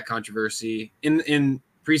quarterback controversy. In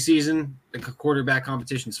preseason, the quarterback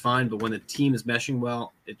competition is fine, but when the team is meshing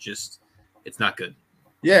well, it's not good.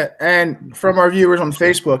 Yeah, and from our viewers on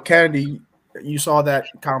Facebook, Kennedy, you saw that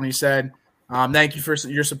comment said, thank you for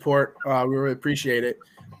your support. We really appreciate it.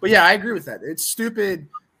 But yeah, I agree with that. It's stupid,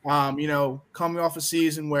 coming off a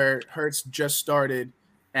season where Hurts just started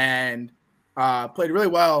and played really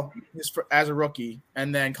well as a rookie,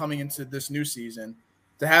 and then coming into this new season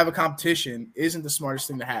to have a competition isn't the smartest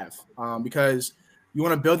thing to have, because you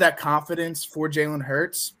want to build that confidence for Jalen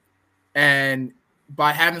Hurts, and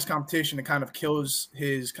by having this competition, it kind of kills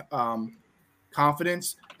his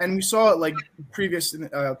confidence. And we saw it like previous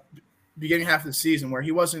beginning half of the season where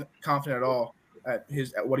he wasn't confident at all at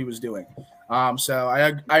what he was doing. So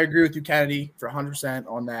I agree with you, Kennedy, for 100%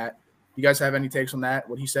 on that. You guys have any takes on that,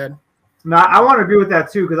 what he said? No, I want to agree with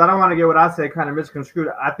that too, because I don't want to get what I said kind of misconstrued.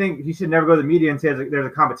 I think he should never go to the media and say there's a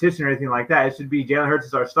competition or anything like that. It should be Jalen Hurts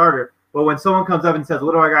is our starter. But when someone comes up and says,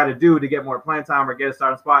 what do I got to do to get more playing time or get a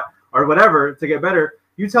starting spot or whatever to get better,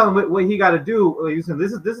 you tell him what he got to do. You say,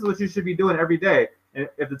 this is what you should be doing every day. And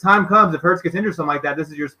if the time comes, if Hurts gets injured or something like that, this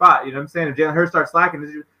is your spot. You know what I'm saying? If Jalen Hurts starts slacking, you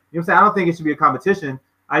know what I'm saying? I don't think it should be a competition.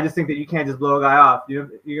 I just think that you can't just blow a guy off. You know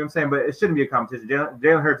what I'm saying? But it shouldn't be a competition.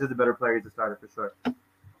 Jalen Hurts is a better player. He's a starter for sure.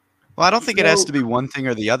 Well, I don't think it has to be one thing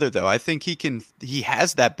or the other, though. I think he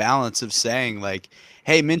has that balance of saying, like,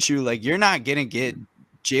 hey, Minshew, like, you're not going to get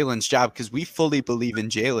Jalen's job because we fully believe in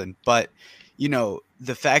Jalen. But,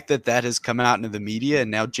 the fact that has come out into the media and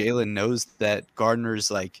now Jalen knows that Gardner's,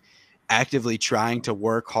 like, actively trying to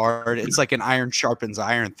work hard. It's like an iron sharpens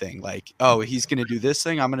iron thing. Like, oh, he's going to do this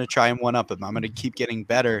thing. I'm going to try and one up him. I'm going to keep getting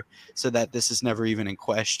better so that this is never even in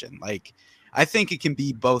question. Like, I think it can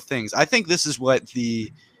be both things. I think this is what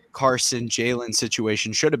the Carson Jalen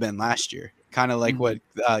situation should have been last year. Kind of like what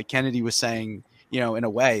Kennedy was saying, in a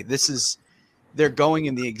way, they're going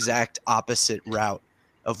in the exact opposite route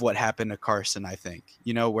of what happened to Carson, I think,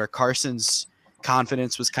 where Carson's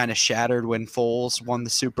confidence was kind of shattered when Foles won the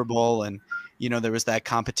Super Bowl and, there was that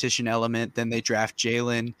competition element. Then they draft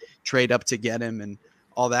Jalen, trade up to get him and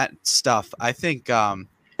all that stuff. I think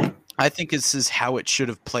this is how it should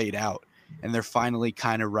have played out. And they're finally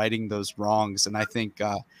kind of righting those wrongs. And I think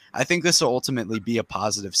this will ultimately be a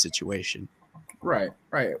positive situation. Right.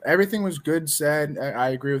 Everything was good said. I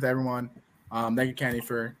agree with everyone. Thank you, Kenny,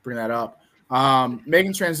 for bringing that up.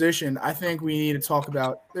 Making transition, I think we need to talk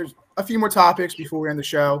about – there's a few more topics before we end the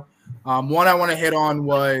show. One I want to hit on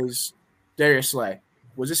was Darius Slay.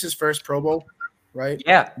 Was this his first Pro Bowl, right?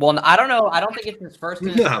 Yeah. Well, I don't know. I don't think it's his first in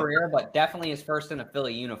his career, but definitely his first in a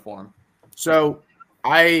Philly uniform. So,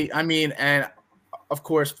 I mean, and of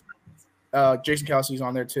course, Jason Kelce's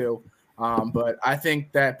on there too. But I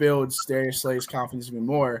think that builds Darius Slay's confidence even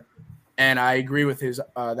more. And I agree with his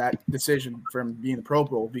that decision from being the Pro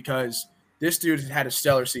Bowl because this dude had a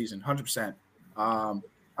stellar season, 100%.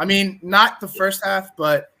 I mean, not the first half,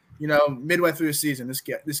 but midway through the season,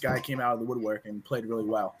 this guy came out of the woodwork and played really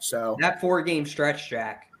well. So that 4-game stretch,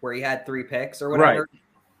 Jack, where he had 3 picks or whatever,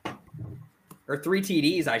 right. Or 3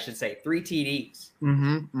 TDs, I should say, 3 TDs.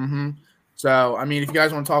 So I mean, if you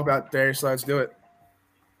guys want to talk about Darius, let's do it.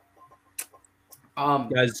 I'll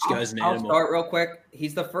start real quick.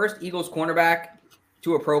 He's the first Eagles cornerback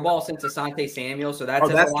to a Pro Bowl since Asante Samuel, so that's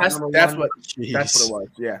what it was.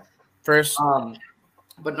 Yeah, first.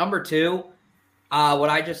 But number 2, what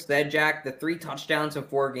I just said, Jack, the 3 touchdowns in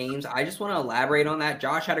 4 games. I just want to elaborate on that.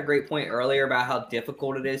 Josh had a great point earlier about how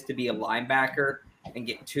difficult it is to be a linebacker and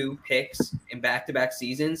get 2 picks in back-to-back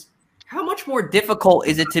seasons. How much more difficult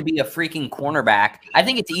is it to be a freaking cornerback? I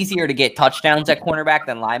think it's easier to get touchdowns at cornerback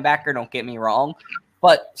than linebacker, don't get me wrong.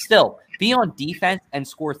 But still, be on defense and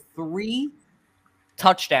score 3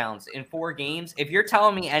 touchdowns in 4 games. If you're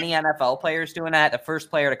telling me any NFL player is doing that, the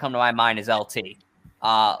first player to come to my mind is LT,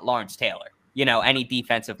 Lawrence Taylor, any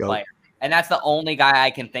defensive player. And that's the only guy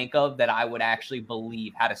I can think of that I would actually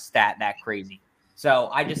believe had a stat that crazy. So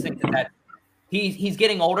I just think that he's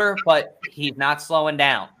getting older, but he's not slowing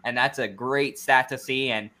down. And that's a great stat to see.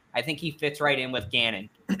 And I think he fits right in with Gannon.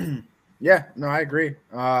 Yeah, no, I agree.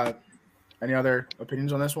 Any other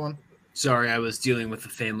opinions on this one? Sorry, I was dealing with a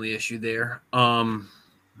family issue there. You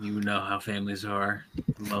know how families are.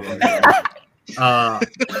 Love them.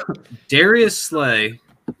 Darius Slay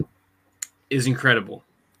is incredible.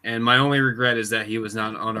 And my only regret is that he was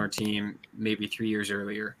not on our team maybe 3 years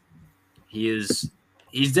earlier. He's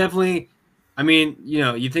definitely – I mean,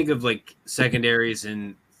 you think of like secondaries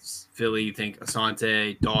in Philly, you think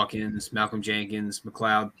Asante, Dawkins, Malcolm Jenkins,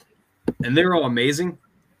 McLeod, and they're all amazing.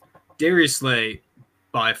 Darius Slay,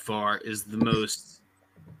 by far, is the most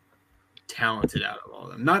talented out of all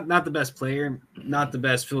of them. Not the best player, not the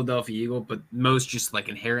best Philadelphia Eagle, but most just like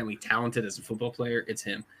inherently talented as a football player. It's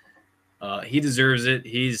him. He deserves it.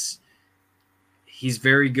 He's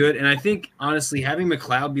very good. And I think, honestly, having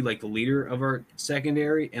McLeod be like the leader of our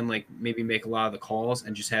secondary and like maybe make a lot of the calls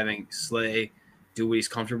and just having Slay do what he's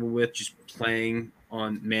comfortable with, just playing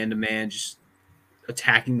on man-to-man, just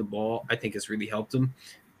attacking the ball, I think has really helped him.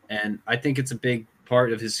 And I think it's a big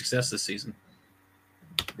part of his success this season.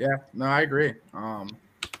 Yeah, no, I agree. I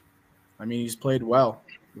mean, he's played well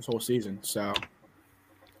this whole season, so.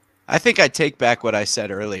 I think I take back what I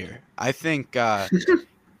said earlier. I think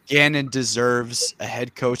Gannon deserves a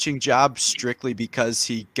head coaching job strictly because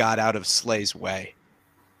he got out of Slay's way.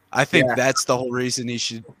 I think that's the whole reason he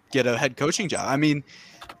should get a head coaching job. I mean,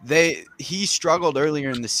 he struggled earlier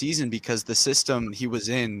in the season because the system he was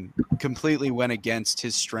in completely went against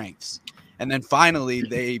his strengths. And then finally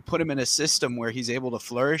they put him in a system where he's able to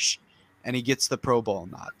flourish and he gets the Pro Bowl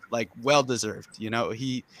nod. Like, well deserved. You know,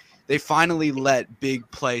 they finally let big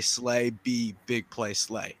play Slay be big play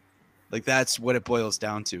Slay. Like, that's what it boils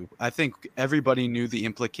down to. I think everybody knew the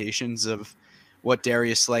implications of what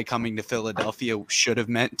Darius Slay coming to Philadelphia should have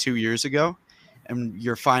meant 2 years ago. And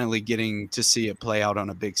you're finally getting to see it play out on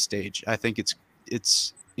a big stage. I think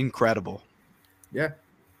it's incredible. Yeah.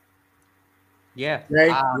 Yeah.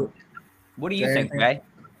 Ray, What do you think, Ray?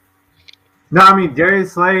 No, I mean,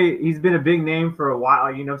 Darius Slay, he's been a big name for a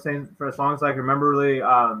while, you know what I'm saying, for as long as I can remember, really,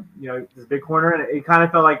 you know, this big corner. And it kind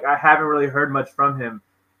of felt like I haven't really heard much from him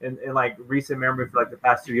in like recent memory for like the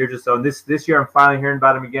past 2 years or so. And this year I'm finally hearing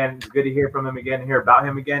about him again. It's good to hear from him again and hear about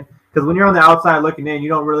him again. Because when you're on the outside looking in, you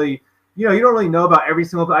don't really know about every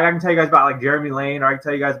single player. I can tell you guys about like Jeremy Lane, or I can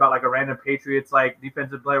tell you guys about like a random Patriots like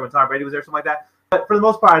defensive player when Tom Brady was there, something like that. But for the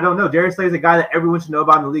most part, I don't know. Darius Slay is a guy that everyone should know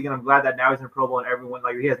about in the league, and I'm glad that now he's in Pro Bowl and everyone,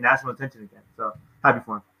 like, he has national attention again. So happy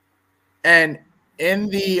for him. And in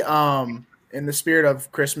the spirit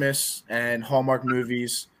of Christmas and Hallmark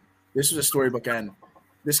movies, this was a storybook end.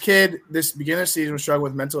 This kid, this beginning of the season, was struggling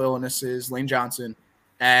with mental illnesses, Lane Johnson,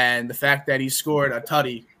 and the fact that he scored a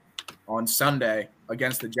tutty on Sunday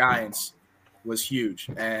against the Giants was huge.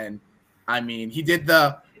 And I mean, he did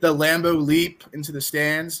the Lambo leap into the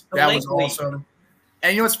stands. That was awesome.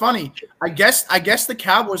 And you know what's funny? I guess the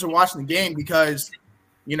Cowboys are watching the game because,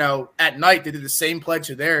 you know, at night they did the same play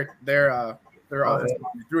to their offense.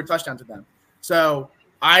 They threw a touchdown to them. So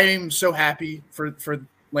I'm so happy for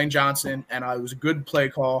Lane Johnson, and it was a good play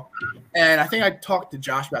call. And I think I talked to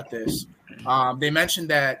Josh about this. They mentioned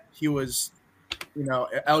that he was, you know,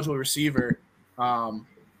 eligible receiver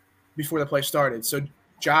before the play started. So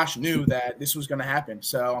Josh knew that this was going to happen.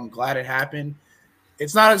 So I'm glad it happened.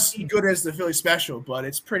 It's not as good as the Philly special, but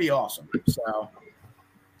it's pretty awesome. So,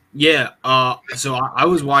 yeah. So I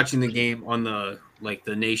was watching the game on the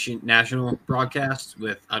national broadcast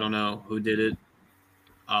with, I don't know who did it.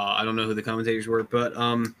 I don't know who the commentators were, but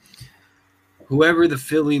whoever the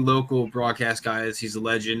Philly local broadcast guy is, he's a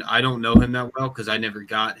legend. I don't know him that well because I never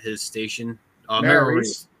got his station. Merrill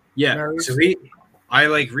Reese. Yeah. Merrill Reese.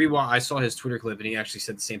 So I saw his Twitter clip, and he actually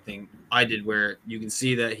said the same thing I did, where you can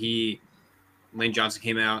see that Lane Johnson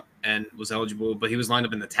came out and was eligible, but he was lined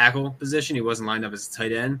up in the tackle position. He wasn't lined up as a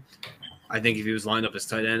tight end. I think if he was lined up as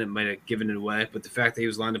tight end, it might have given it away. But the fact that he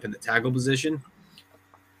was lined up in the tackle position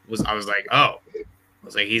I was like, oh. I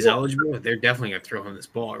was like, he's eligible. They're definitely going to throw him this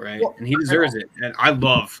ball, right? And he deserves it. And I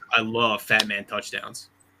love fat man touchdowns.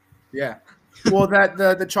 Yeah. Well, that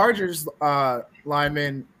the Chargers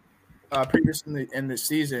lineman previous in the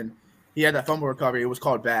season, he had that fumble recovery. It was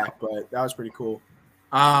called back, but that was pretty cool.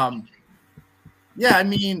 Yeah, I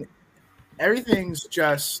mean, everything's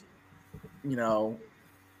just, you know,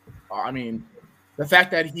 I mean, the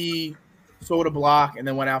fact that he sold a block and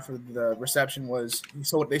then went out for the reception they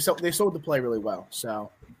sold the play really well.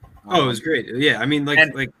 So, it was great. Yeah, I mean,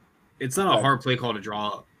 like it's not a hard play call to draw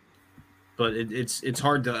up, but it's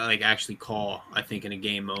hard to like actually call, I think, in a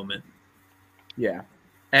game moment. Yeah,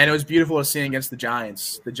 and it was beautiful to see against the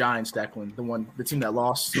Giants, Declan, the team that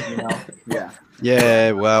lost. You know, yeah.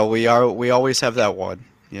 Yeah, well, we always have that one,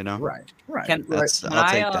 you know. Right. I'll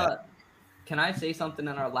take that. Can I say something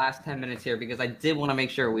in our last 10 minutes here? Because I did want to make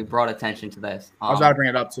sure we brought attention to this. I was about to bring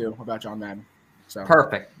it up, too, about John Madden. So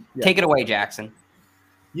perfect. Yeah. Take it away, Jackson.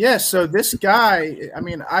 Yeah, so this guy, I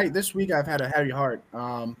mean, this week I've had a heavy heart.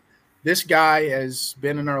 This guy has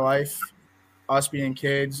been in our life, us being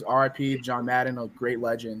kids, RIP, John Madden, a great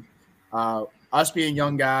legend. Us being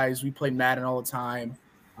young guys, we played Madden all the time.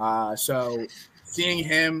 So seeing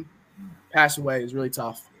him pass away is really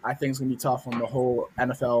tough. I think it's gonna be tough on the whole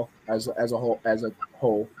NFL as a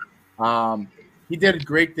whole. He did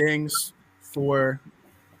great things for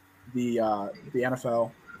the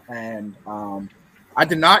NFL, and I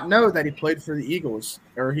did not know that he played for the Eagles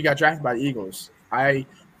or he got drafted by the Eagles.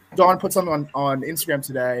 Dawn put something on Instagram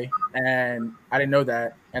today, and I didn't know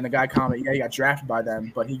that. And the guy commented, "Yeah, he got drafted by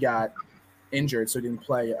them, but he got injured, so he didn't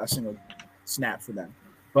play a single snap for them."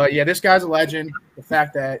 But yeah, this guy's a legend. The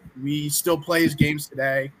fact that we still play his games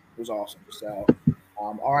today was awesome. So,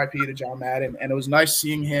 RIP to John Madden, and it was nice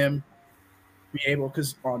seeing him be able,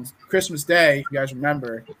 because on Christmas Day, if you guys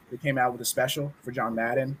remember, they came out with a special for John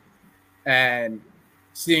Madden, and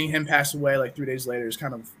seeing him pass away like 3 days later is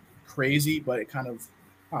kind of crazy, but it kind of,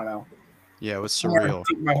 I don't know. Yeah, it was surreal.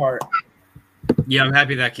 Deep in my heart. Yeah, I'm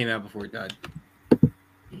happy that came out before it died.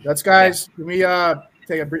 Let's, guys, can we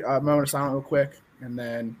take a moment of silence real quick and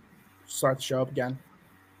then start the show up again?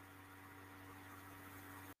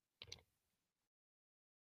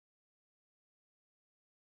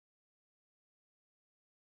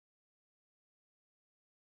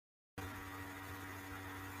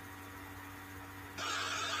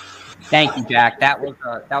 Thank you, Jack. That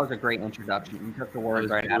was a great introduction. You took the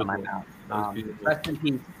words right out of my mouth. Rest in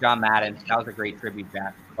peace, John Madden. That was a great tribute,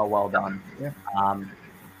 Jack. Well done.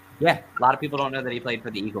 Yeah. A lot of people don't know that he played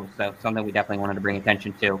for the Eagles, so something we definitely wanted to bring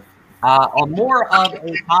attention to. On more of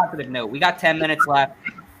a positive note, we got 10 minutes left.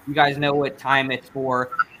 You guys know what time it's for.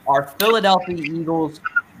 Our Philadelphia Eagles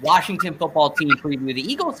Washington football team preview.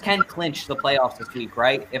 The Eagles can clinch the playoffs this week,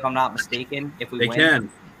 right? If I'm not mistaken, if we win.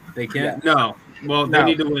 They can. Yeah. No. Well, they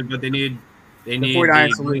need to win, but they need the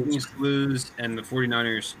 49ers to Vikings to lose and the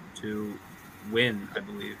 49ers to win, I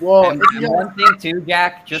believe. Well, And one thing too,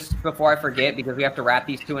 Jack, just before I forget, because we have to wrap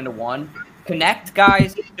these two into one. Connect,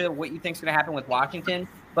 guys, to what you think is going to happen with Washington.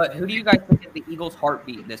 But who do you guys think is the Eagles'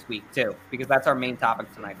 heartbeat this week too? Because that's our main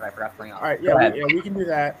topic tonight that I forgot to bring up. all right, we can do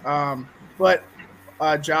that. But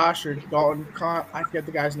Josh or Dalton, I forget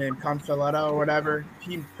the guy's name, Confiletto or whatever.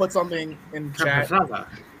 He put something in the chat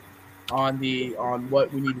on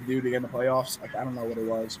what we need to do to get in the playoffs. I don't know what it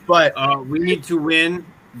was, but we need to win.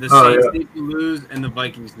 The Saints need to lose, and the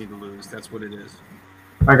Vikings need to lose. That's what it is.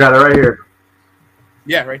 I got it right here.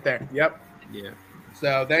 yeah, right there. Yep. Yeah.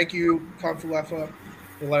 So thank you, Confiletto,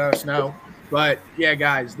 for letting us know. But yeah,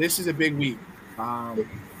 guys, this is a big week,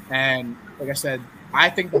 and like I said, I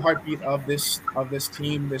think the heartbeat of this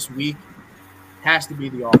team this week has to be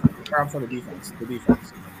the offense. I'm for the defense.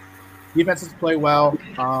 Defenses play well.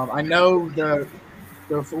 I know the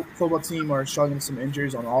football team are struggling with some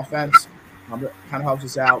injuries on offense. That kind of helps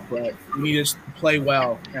us out, but we need to play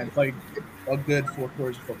well and play a good 4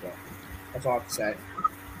 quarters of football. That's all I have to say.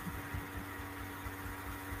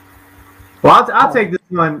 Well, I'll take this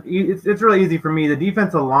one. It's really easy for me. The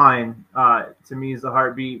defensive line, to me, is the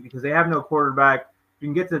heartbeat because they have no quarterback. You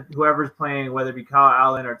can get to whoever's playing, whether it be Kyle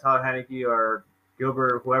Allen or Tyler Heineke or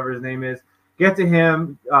Gilbert, or whoever his name is. Get to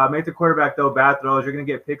him, make the quarterback throw bad throws. You're going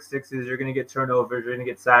to get pick sixes. You're going to get turnovers. You're going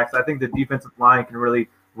to get sacks. I think the defensive line can really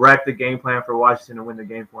wreck the game plan for Washington and win the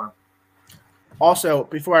game for them. Also,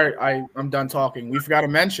 before I'm done talking, we forgot to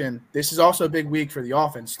mention this is also a big week for the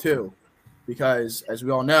offense too, because as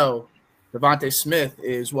we all know, Devontae Smith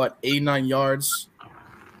is 89 yards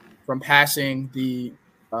from passing the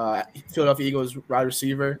Philadelphia Eagles wide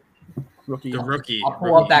receiver. The rookie. I'll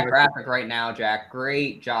pull up that graphic right now, Jack.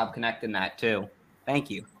 Great job connecting that too. Thank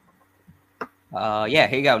you. Here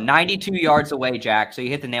you go. 92 yards away, Jack. So you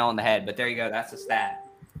hit the nail on the head, but there you go. That's the stat.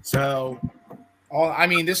 So,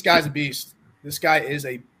 this guy's a beast. This guy is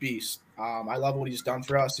a beast. I love what he's done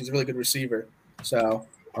for us. He's a really good receiver. So,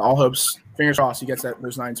 all hopes, fingers crossed, he gets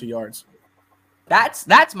those 92 yards.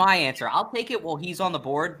 That's my answer. I'll take it while he's on the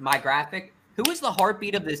board, my graphic. Who is the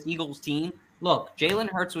heartbeat of this Eagles team? Look, Jalen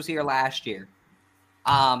Hurts was here last year.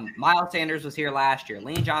 Miles Sanders was here last year.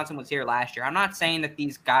 Lane Johnson was here last year. I'm not saying that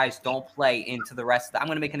these guys don't play into the rest I'm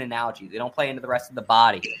going to make an analogy. They don't play into the rest of the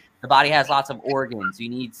body. The body has lots of organs. You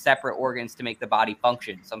need separate organs to make the body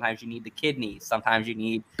function. Sometimes you need the kidneys. Sometimes you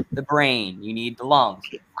need the brain. You need the lungs.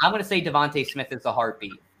 I'm going to say Devontae Smith is the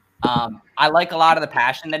heartbeat. I like a lot of the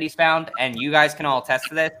passion that he's found, and you guys can all attest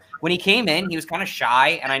to this. When he came in, he was kind of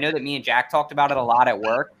shy, and I know that me and Jack talked about it a lot at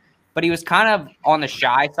work, but he was kind of on the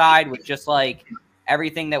shy side with just like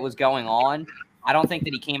everything that was going on. I don't think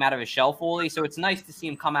that he came out of his shell fully, so it's nice to see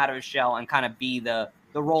him come out of his shell and kind of be the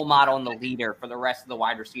role model and the leader for the rest of the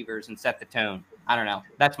wide receivers and set the tone. I don't know.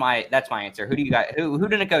 That's my answer. Who do you got? Who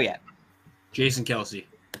didn't go yet? Jason Kelce,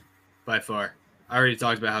 by far. I already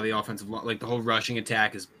talked about how the offensive line, like the whole rushing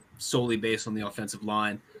attack, is solely based on the offensive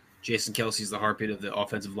line. Jason Kelce is the heartbeat of the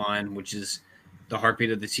offensive line, which is the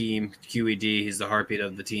heartbeat of the team. QED, he's the heartbeat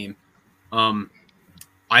of the team.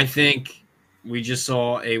 I think we just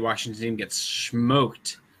saw a Washington team get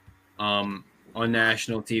smoked on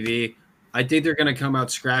national TV. I think they're going to come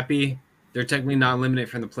out scrappy. They're technically not eliminated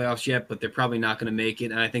from the playoffs yet, but they're probably not going to make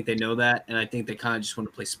it, and I think they know that, and I think they kind of just want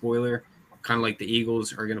to play spoiler, kind of like the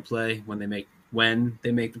Eagles are going to play when they make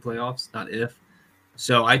the playoffs, not if.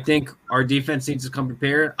 So I think our defense needs to come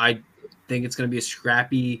prepared. I think it's going to be a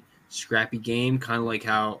scrappy game, kind of like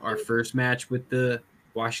how our first match with the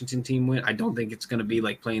Washington team went. I don't think it's going to be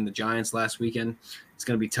like playing the Giants last weekend. It's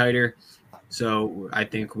going to be tighter. So I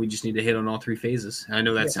think we just need to hit on all three phases. I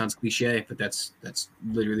know that sounds cliche, but that's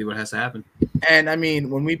literally what has to happen. And I mean,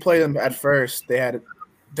 when we played them at first, their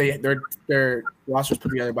rosters put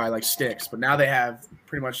together by like sticks, but now they have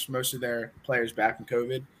pretty much most of their players back from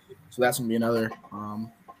COVID. So that's gonna be another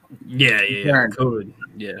COVID.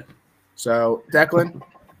 Yeah. So Declan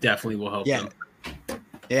definitely will help them.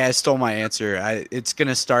 Yeah, I stole my answer. It's going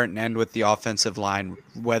to start and end with the offensive line,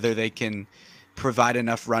 whether they can provide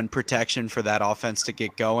enough run protection for that offense to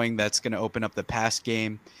get going. That's going to open up the pass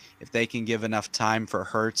game. If they can give enough time for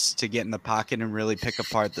Hurts to get in the pocket and really pick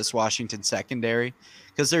apart this Washington secondary,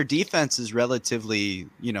 because their defense is relatively,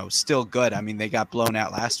 still good. I mean, they got blown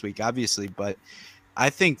out last week, obviously, but I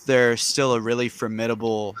think they're still a really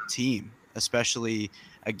formidable team, especially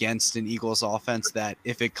against an Eagles offense that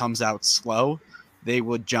if it comes out slow, they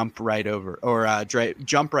would jump right over or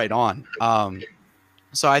jump right on.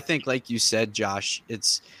 So I think, like you said, Josh,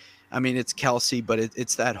 it's Kelsey, but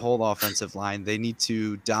it's that whole offensive line. They need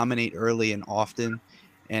to dominate early and often.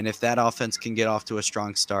 And if that offense can get off to a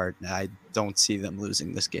strong start, I don't see them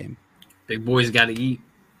losing this game. Big boys got to eat.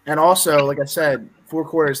 And also, like I said, 4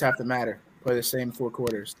 quarters have to matter. Play the same 4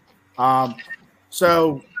 quarters.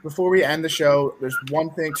 So before we end the show, there's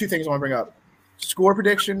two things I want to bring up. Score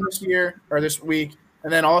prediction this week,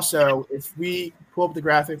 and then also if we pull up the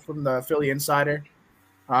graphic from the Philly Insider,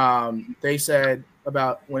 they said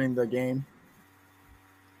about winning the game.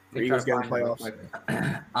 The Eagles getting playoffs.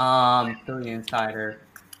 Philly Insider.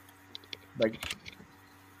 Did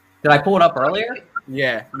I pull it up earlier?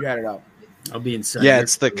 Yeah, you had it up. I'll be inside. Yeah,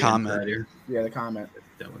 it's the comment. Yeah, the comment.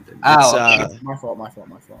 That one didn't. Okay. My fault.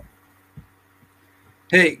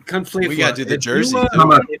 Hey, Conflate. We gotta do the jersey.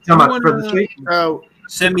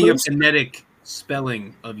 Send me a phonetic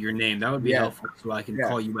spelling of your name. That would be helpful, so I can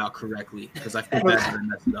call you out correctly, because I feel bad that I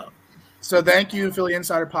messed it up. So thank you, Philly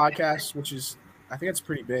Insider Podcast, which is, I think it's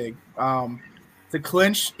pretty big. To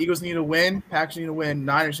clinch, Eagles need to win, Packers need to win,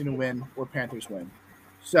 Niners need to win, or Panthers win.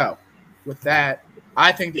 So with that,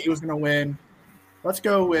 I think the Eagles are going to win. Let's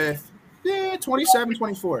go with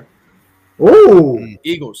 27-24. Ooh,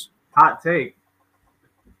 Eagles. hot take.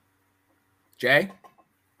 Jay?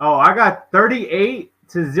 Oh, I got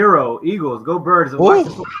 38-0 Eagles. Go Birds.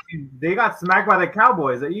 They got smacked by the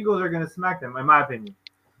Cowboys. The Eagles are going to smack them, in my opinion.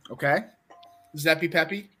 Okay. Does that be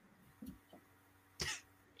Peppy?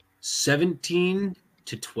 17-12.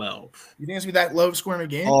 You think it's going to be that low scoring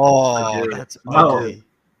game? Oh, that's ugly.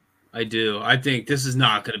 I do. I think this is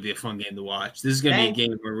not going to be a fun game to watch. This is going to be a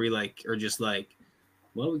game where we are just like,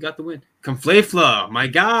 well, we got the win. Conflate, my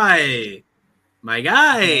guy.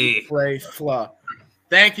 Conflate.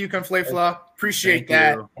 Thank you, Conflate. Appreciate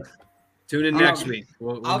that. Tune in next week.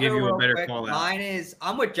 We'll give you a better call out. Mine is,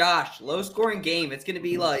 I'm with Josh. Low scoring game. It's going to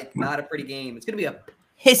be like not a pretty game. It's going to be a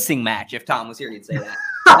hissing match. If Tom was here, he'd say that.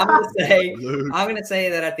 I'm going to say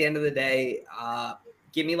that at the end of the day,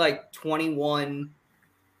 give me like 21-13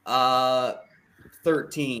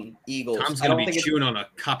 Eagles. Tom's going to be chewing on a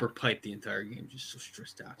copper pipe the entire game, just so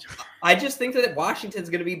stressed out. I just think that Washington's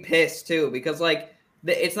going to be pissed too, because like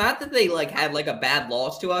it's not that they like had like a bad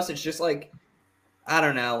loss to us. It's just like, I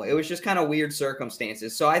don't know. It was just kind of weird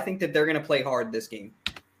circumstances. So I think that they're going to play hard this game.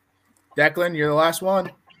 Declan, you're the last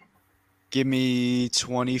one. Give me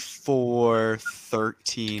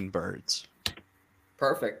 24-13 Birds.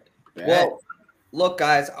 Perfect. Bet. Well, look,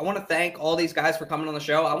 guys, I want to thank all these guys for coming on the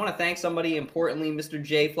show. I want to thank somebody importantly, Mr.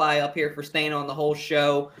 J Fly up here, for staying on the whole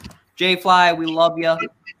show. J Fly, we love you.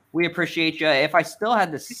 We appreciate you. If I still had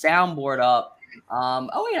the soundboard up,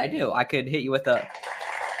 oh wait, I do. I could hit you with a.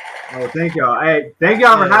 Oh, thank y'all. Hey, thank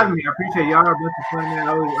y'all for having me. I appreciate y'all. Are a bunch of fun, man.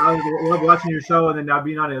 I love watching your show, and then now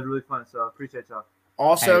being on it was really fun. So I appreciate y'all.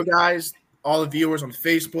 Also, guys, all the viewers on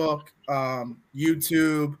Facebook,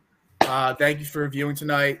 YouTube, thank you for viewing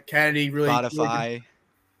tonight. Kennedy, Spotify.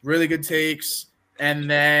 Really good takes. And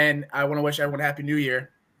then I want to wish everyone a Happy New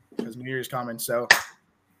Year, because New Year's coming. So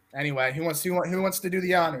anyway, who wants to do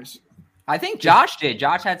the honors? I think Josh did.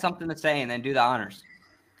 Josh had something to say, and then do the honors.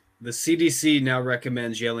 The CDC now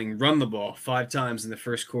recommends yelling "run the ball" 5 times in the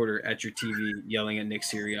first quarter at your TV, yelling at Nick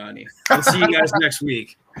Sirianni. We'll see you guys next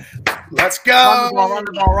week. Let's go. Run the ball, run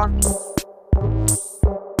the ball, run the ball.